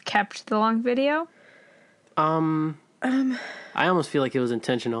should have kept the long video? I almost feel like it was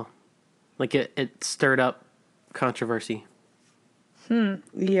intentional. Like it stirred up controversy.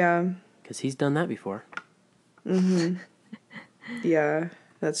 Yeah. Because he's done that before. Yeah,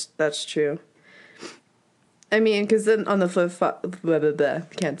 that's true. I mean, because then on the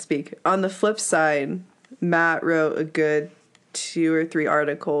can't speak. On the flip side, Matt wrote a good 2 or 3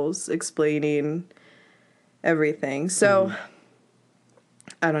 articles explaining everything. So,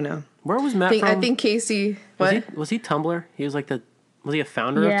 I don't know. Where was Matt from? I think Casey. What? Was he Tumblr? He was like was he a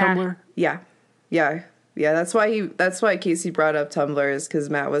founder of Yeah. Tumblr? Yeah. That's why Casey brought up Tumblr is because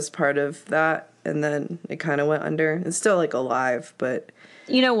Matt was part of that, and then it kind of went under. It's still like alive, but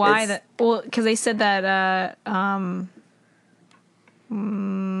You know why? It's- Because they said that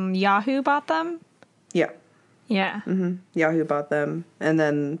Yahoo bought them. yeah. Yeah. Yahoo bought them, and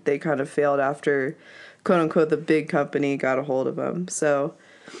then they kind of failed after, quote unquote, the big company got a hold of them. So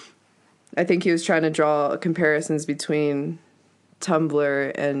I think he was trying to draw comparisons between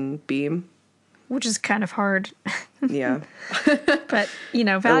Tumblr and Beam. Which is kind of hard, Yeah. but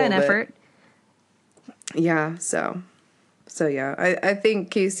valiant little bit. effort. Yeah. So yeah, I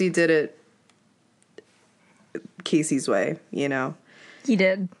think Casey did it Casey's way, He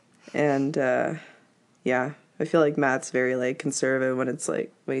did. and yeah, I feel like Matt's very like conservative when it's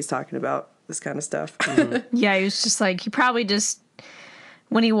like when he's talking about this kind of stuff. Yeah, he was just like, he probably just,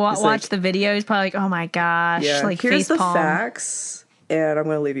 when he watched like- the video, he's probably like, oh my gosh, Yeah, like here's the facepalm. facts, and I'm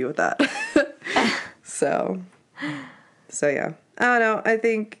gonna leave you with that. so yeah, I don't know. I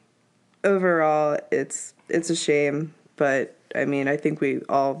think overall, it's a shame, but I mean, I think we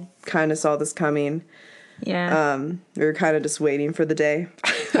all kind of saw this coming. Yeah. We were kind of just waiting for the day.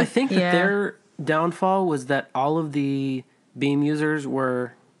 I think that Yeah. their downfall was that all of the Beam users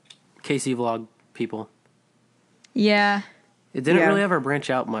were Casey Vlog people. Yeah. It didn't Yeah. really ever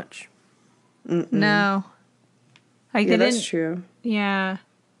branch out much. No. Like Yeah, they that's didn't. true. Yeah.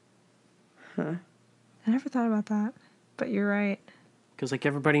 I never thought about that, but you're right. Because like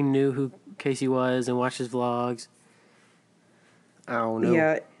everybody knew who Casey was and watched his vlogs. I don't know.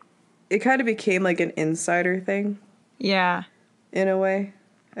 Yeah, it kind of became like an insider thing Yeah. in a way,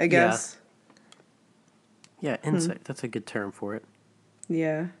 I guess. Yeah, insight. That's a good term for it.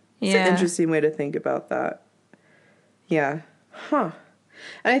 Yeah. It's Yeah. an interesting way to think about that. Yeah. Huh.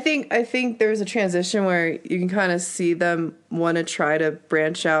 And I think there's a transition where you can kind of see them want to try to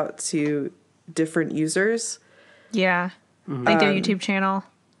branch out to different users. Yeah. Like their YouTube channel.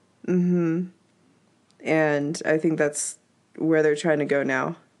 And I think that's where they're trying to go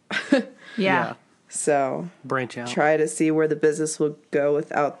now. Yeah. So Branch out. try to see where the business will go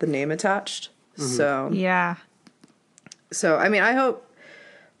without the name attached. So Yeah. I mean, I hope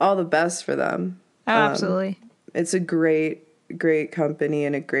all the best for them. Oh, absolutely. It's a great company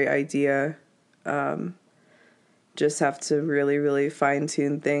and a great idea. Just have to really, really fine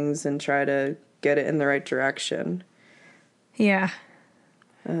tune things and try to get it in the right direction. Yeah.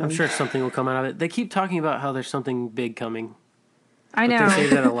 I'm sure something will come out of it. They keep talking about how there's something big coming. I They say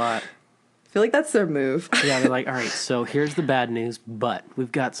know. that a lot. I feel like that's their move. Yeah, they're like, all right, so here's the bad news, but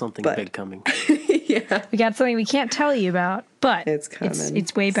we've got something But- big coming. Yeah. We got something we can't tell you about, but It's coming,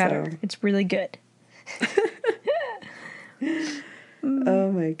 It's way better. so. It's really good.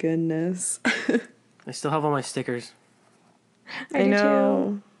 Oh my goodness. I still have all my stickers. I do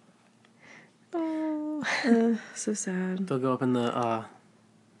know. too. Oh. So sad. They'll go up in the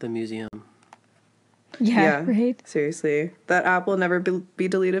museum. Yeah, right? Seriously. That app will never be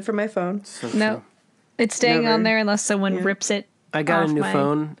deleted from my phone. So No. true. It's staying Never. on there unless someone Yeah. rips it. I got a off new my-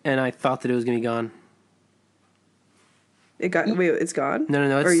 phone, and I thought that it was gonna be gone. It's gone? No,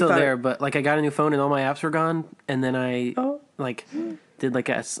 Or it's you still thought there. But like, I got a new phone, and all my apps were gone. And then I like did like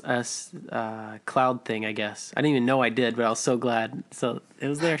a cloud thing, I guess. I didn't even know I did, but I was so glad. So it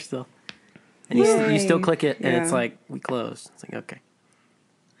was there still. And you still Yay. click it, and it's Yeah. like, we closed. It's like,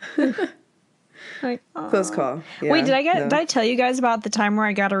 okay. Like, aw. Close call. Yeah, Wait, did no. I tell you guys about the time where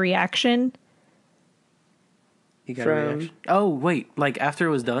I got a reaction? You got a From- reaction. Oh, wait. Like, after it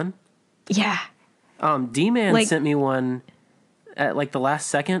was done? Yeah. D-Man Like- sent me one at like the last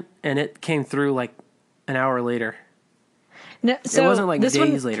second, and it came through like an hour later. No, so it wasn't like this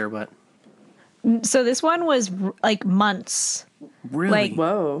days one, later, but So this one was like months. really. Like,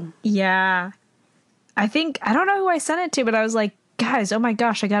 Whoa. Yeah. I don't know who I sent it to, but I was like, guys, oh my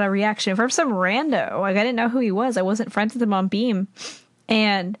gosh, I got a reaction from some rando. Like, I didn't know who he was. I wasn't friends with him on Beam.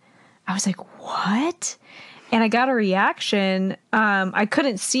 And I was like, what? And I got a reaction. I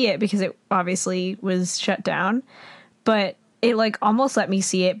couldn't see it because it obviously was shut down, but it like almost let me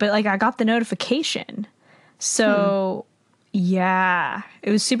see it. But like, I got the notification. So yeah, it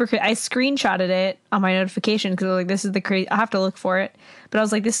was super I screenshotted it on my notification because I was like, this is the crazy. I'll have to look for it. But I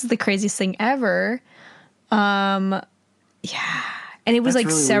was like, this is the craziest thing ever. Yeah. And it was That's like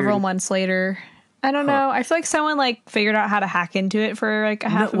really several weird. months later. I don't know. I feel like someone like figured out how to hack into it for like a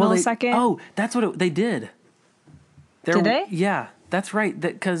half a millisecond. That's what they did. Did they? Yeah, that's right.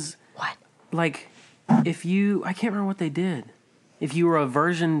 Because What? like, if you, I can't remember what they did. If you were a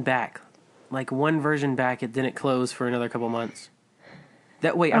version back, like one version back, it didn't close for another couple months.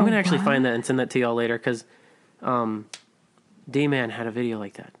 I'm gonna actually find that and send that to y'all later because, D-Man had a video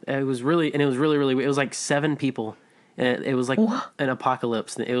like that. It was really, it was like 7 people, and it was like an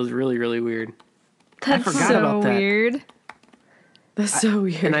apocalypse. It was really, really weird. That's forgot so about that. weird. That's so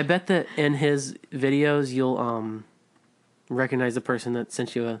weird. And I bet that in his videos, you'll recognize the person that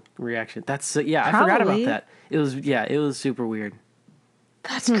sent you a reaction. That's I forgot about Probably. that. It was super weird.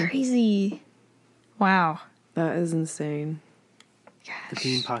 That's crazy. Wow. That is insane. The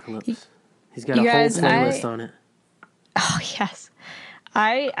Beam Apocalypse. He's got you a whole guys, playlist on it. Oh yes.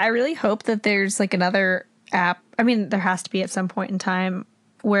 I really hope that there's like another app. I mean, there has to be at some point in time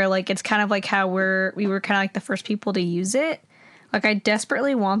where like it's kind of like how we were kind of like the first people to use it. Like I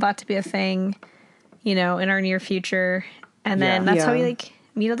desperately want that to be a thing, in our near future. And then Yeah. that's how we Yeah. like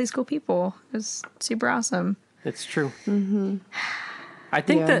meet all these cool people. It was super awesome. It's true. Mm-hmm. I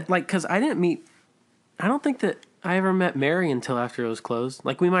think Yeah. that because I don't think that I ever met Mary until after it was closed.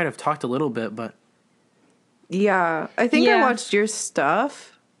 Like we might have talked a little bit, but Yeah. I think I Yeah. watched your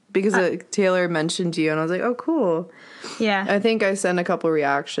stuff because Taylor mentioned you and I was like, oh, cool. Yeah. I think I sent a couple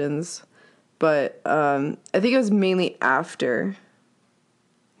reactions, but I think it was mainly after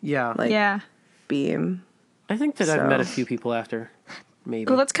yeah, like yeah. Beam. I think that I've so- met a few people after. Maybe.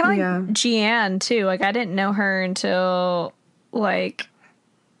 Well, that's kind of Yeah. like Jeanne too. Like I didn't know her until like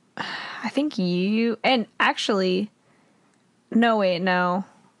I think you and actually no wait no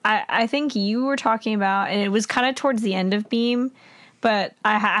I think you were talking about and it was kind of towards the end of Beam, but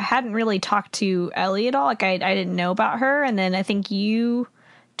I hadn't really talked to Ellie at all. Like I didn't know about her, and then I think you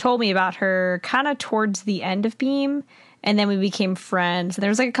told me about her kind of towards the end of Beam, and then we became friends. There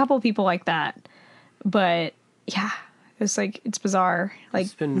was like a couple of people like that, but yeah. It's like it's bizarre. Like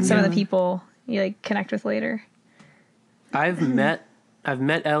It's been- some of yeah. the people you like connect with later. I've met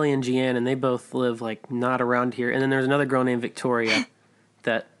Ellie and Jeanne, and they both live like not around here. And then there's another girl named Victoria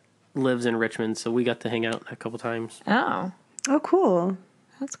that lives in Richmond, so we got to hang out a couple times. Oh, Oh, cool.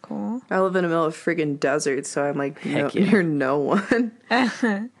 that's cool. I live in the middle of friggin' desert, so I'm like Heck yeah. near no one.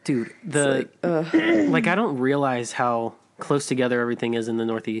 Dude, like I don't realize how close together everything is in the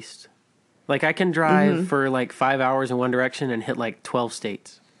Northeast. Like I can drive for like 5 hours in one direction and hit like 12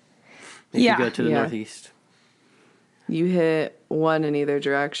 states. If Yeah. you go to the Yeah. Northeast. You hit one in either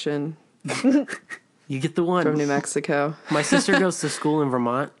direction You get the one. from New Mexico. My sister goes to school in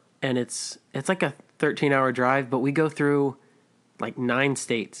Vermont, and it's like a 13-hour drive, but we go through like 9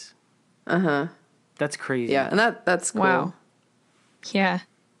 states. That's crazy. Yeah, and that's cool. Wow. Yeah.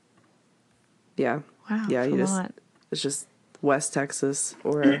 Yeah. Wow. Yeah, that's you a just lot. it's just West Texas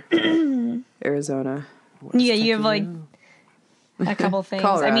or Arizona. Yeah, you have like a couple things.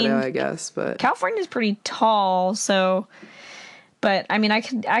 Colorado, I mean, I guess, but California's pretty tall, so. But I mean, I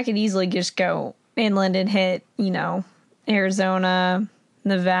could easily just go inland and hit, Arizona,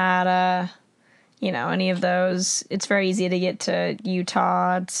 Nevada, any of those. It's very easy to get to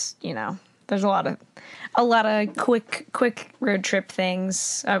Utah. It's, there's a lot of quick road trip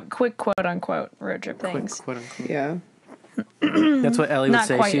things, quick quote unquote road trip things. Quote unquote. yeah. That's what Ellie would Not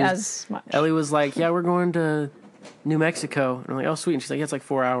say. quite as much. Ellie was like, "Yeah, we're going to New Mexico." And I'm like, "Oh, sweet." And she's like, "Yeah, it's like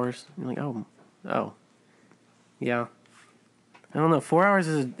 4 hours." I'm like, "Oh, yeah." I don't know. 4 hours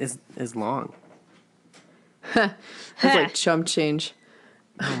is long. That's like chump change.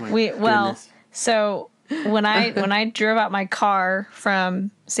 Oh my Well, goodness. so when I drove out my car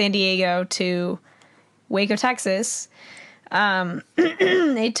from San Diego to Waco, Texas,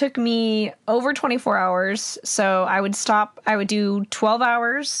 it took me over 24 hours. So I would do 12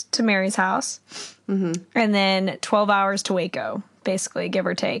 hours to Mary's house, and then 12 hours to Waco, basically, give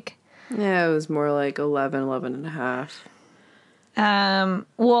or take. Yeah, it was more like 11 and a half.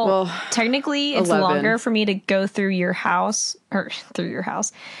 Well, technically it's 11. longer for me to go through your house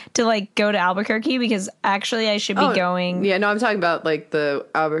to like go to Albuquerque, because actually I should be going. Yeah, no, I'm talking about like the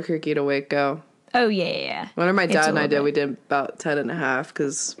Albuquerque to Waco. Oh yeah. Whenever my It's dad a and I little did, we bit. did about 10 and a half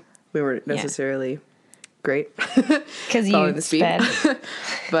because we weren't necessarily great. Because following you the speed. sped.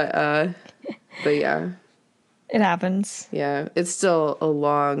 but yeah. It happens. Yeah, it's still a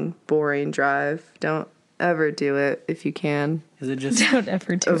long, boring drive. Don't ever do it if you can. Is it just Don't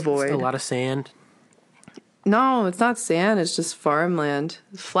ever do it. Avoid. a lot of sand? No, it's not sand. It's just farmland.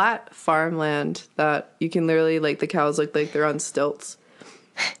 Flat farmland that you can literally, like, the cows look like they're on stilts.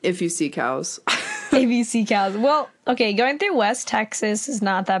 If you see cows. ABC cows. Well, okay, going through West Texas is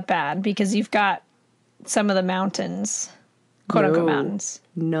not that bad because you've got some of the mountains, quote unquote No. mountains.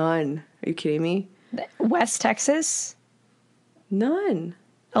 None. Are you kidding me? West Texas, None.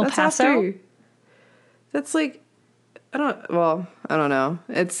 El That's Paso. after- that's like, I don't know.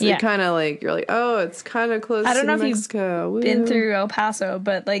 It's Yeah. kind of like, you're like, oh, it's kind of close I don't to know if you've Mexico. Been Woo. through El Paso,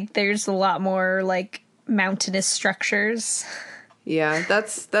 but like there's a lot more like mountainous structures. Yeah,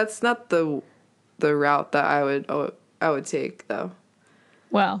 that's not the route that I would take though.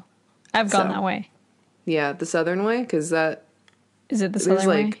 Well, I've gone So. that way. Yeah, the southern way, because that Is it the there's southern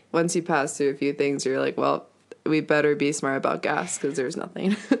like way? once you pass through a few things, you're like, well, we better be smart about gas because there's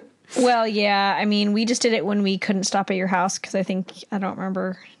nothing. Well, yeah. I mean, we just did it when we couldn't stop at your house because I don't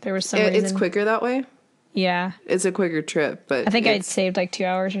remember. There was some reason. It's quicker that way. Yeah. It's a quicker trip, but I think I'd it's- saved like 2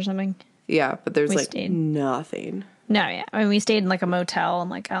 hours or something. yeah, but there's we like stayed. nothing. No, yeah. I mean, we stayed in like a motel in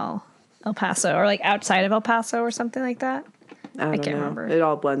like El Paso or like outside of El Paso or something like that. I don't can't know. remember. It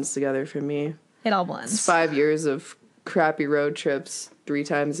all blends together for me. It all It's blends. 5 years of crappy road trips 3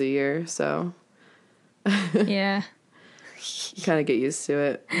 times a year, so Yeah. you kind of get used to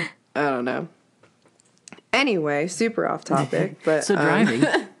it. I don't know. Anyway, super off topic, but So driving.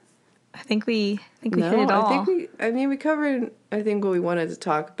 I think we hit no, it all. I think we covered I think what we wanted to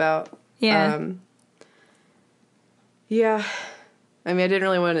talk about. Yeah. Yeah. I mean, I didn't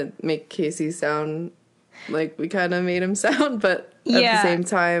really want to make Casey sound like we kind of made him sound, but at Yeah. the same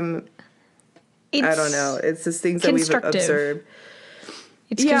time, I don't know. It's just things that we've constructive observed.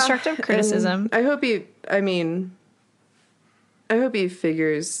 It's Yeah, constructive criticism. and I hope he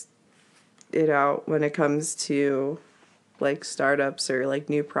figures it out when it comes to like startups or like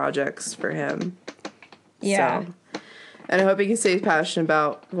new projects for him. Yeah. So, and I hope he can stay passionate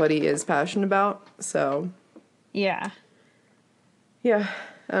about what he is passionate about. So, Yeah. yeah.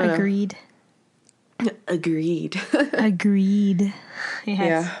 I don't know. Agreed. Agreed. Agreed. Yes.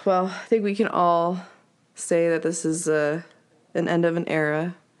 Yeah. Well, I think we can all say that this is an end of an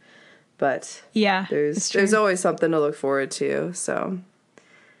era, but Yeah. it's true. there's always something to look forward to. So,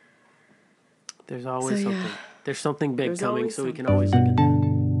 There's always So, yeah. something. There's something big There's coming, always so we can always look at that.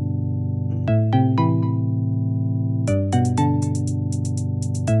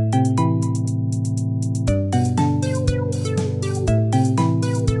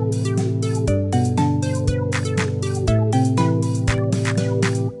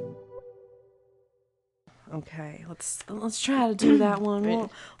 okay, let's try to do that one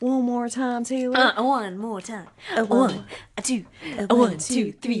more time, Taylor. One more time. One, a two, a 1,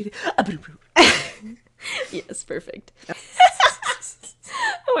 2, 3. Yes, perfect.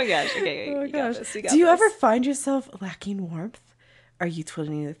 Oh my gosh. Okay, Oh my you got gosh. this, you got Do you this. ever find yourself lacking warmth? Are you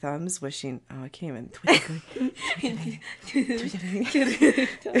twiddling your thumbs, wishing? Oh, I can't even twiddling.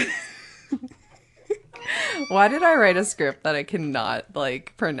 Why did I write a script that I cannot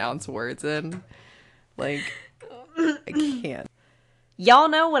like pronounce words in? Like, I can't. Y'all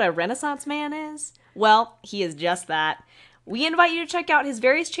know what a Renaissance man is? Well, he is just that. We invite you to check out his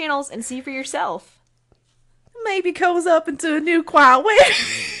various channels and see for yourself. Maybe goes up into a new choir. Wait.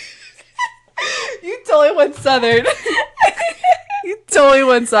 You totally went Southern. You totally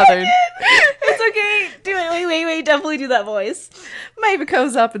went Southern. It's okay. Do it. Wait. Definitely do that voice. Maybe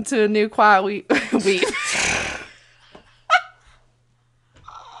goes up into a new choir. We.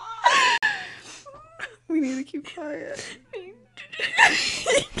 We need to keep quiet.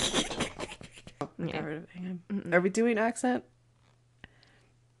 Are we doing accent?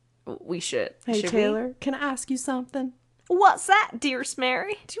 We should. Hey, Should Taylor, can I ask you something? we? What's that, dearest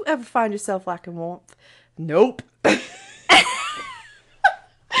Mary? Do you ever find yourself lacking warmth? Nope.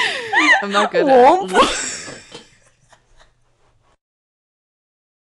 I'm not good at Womp.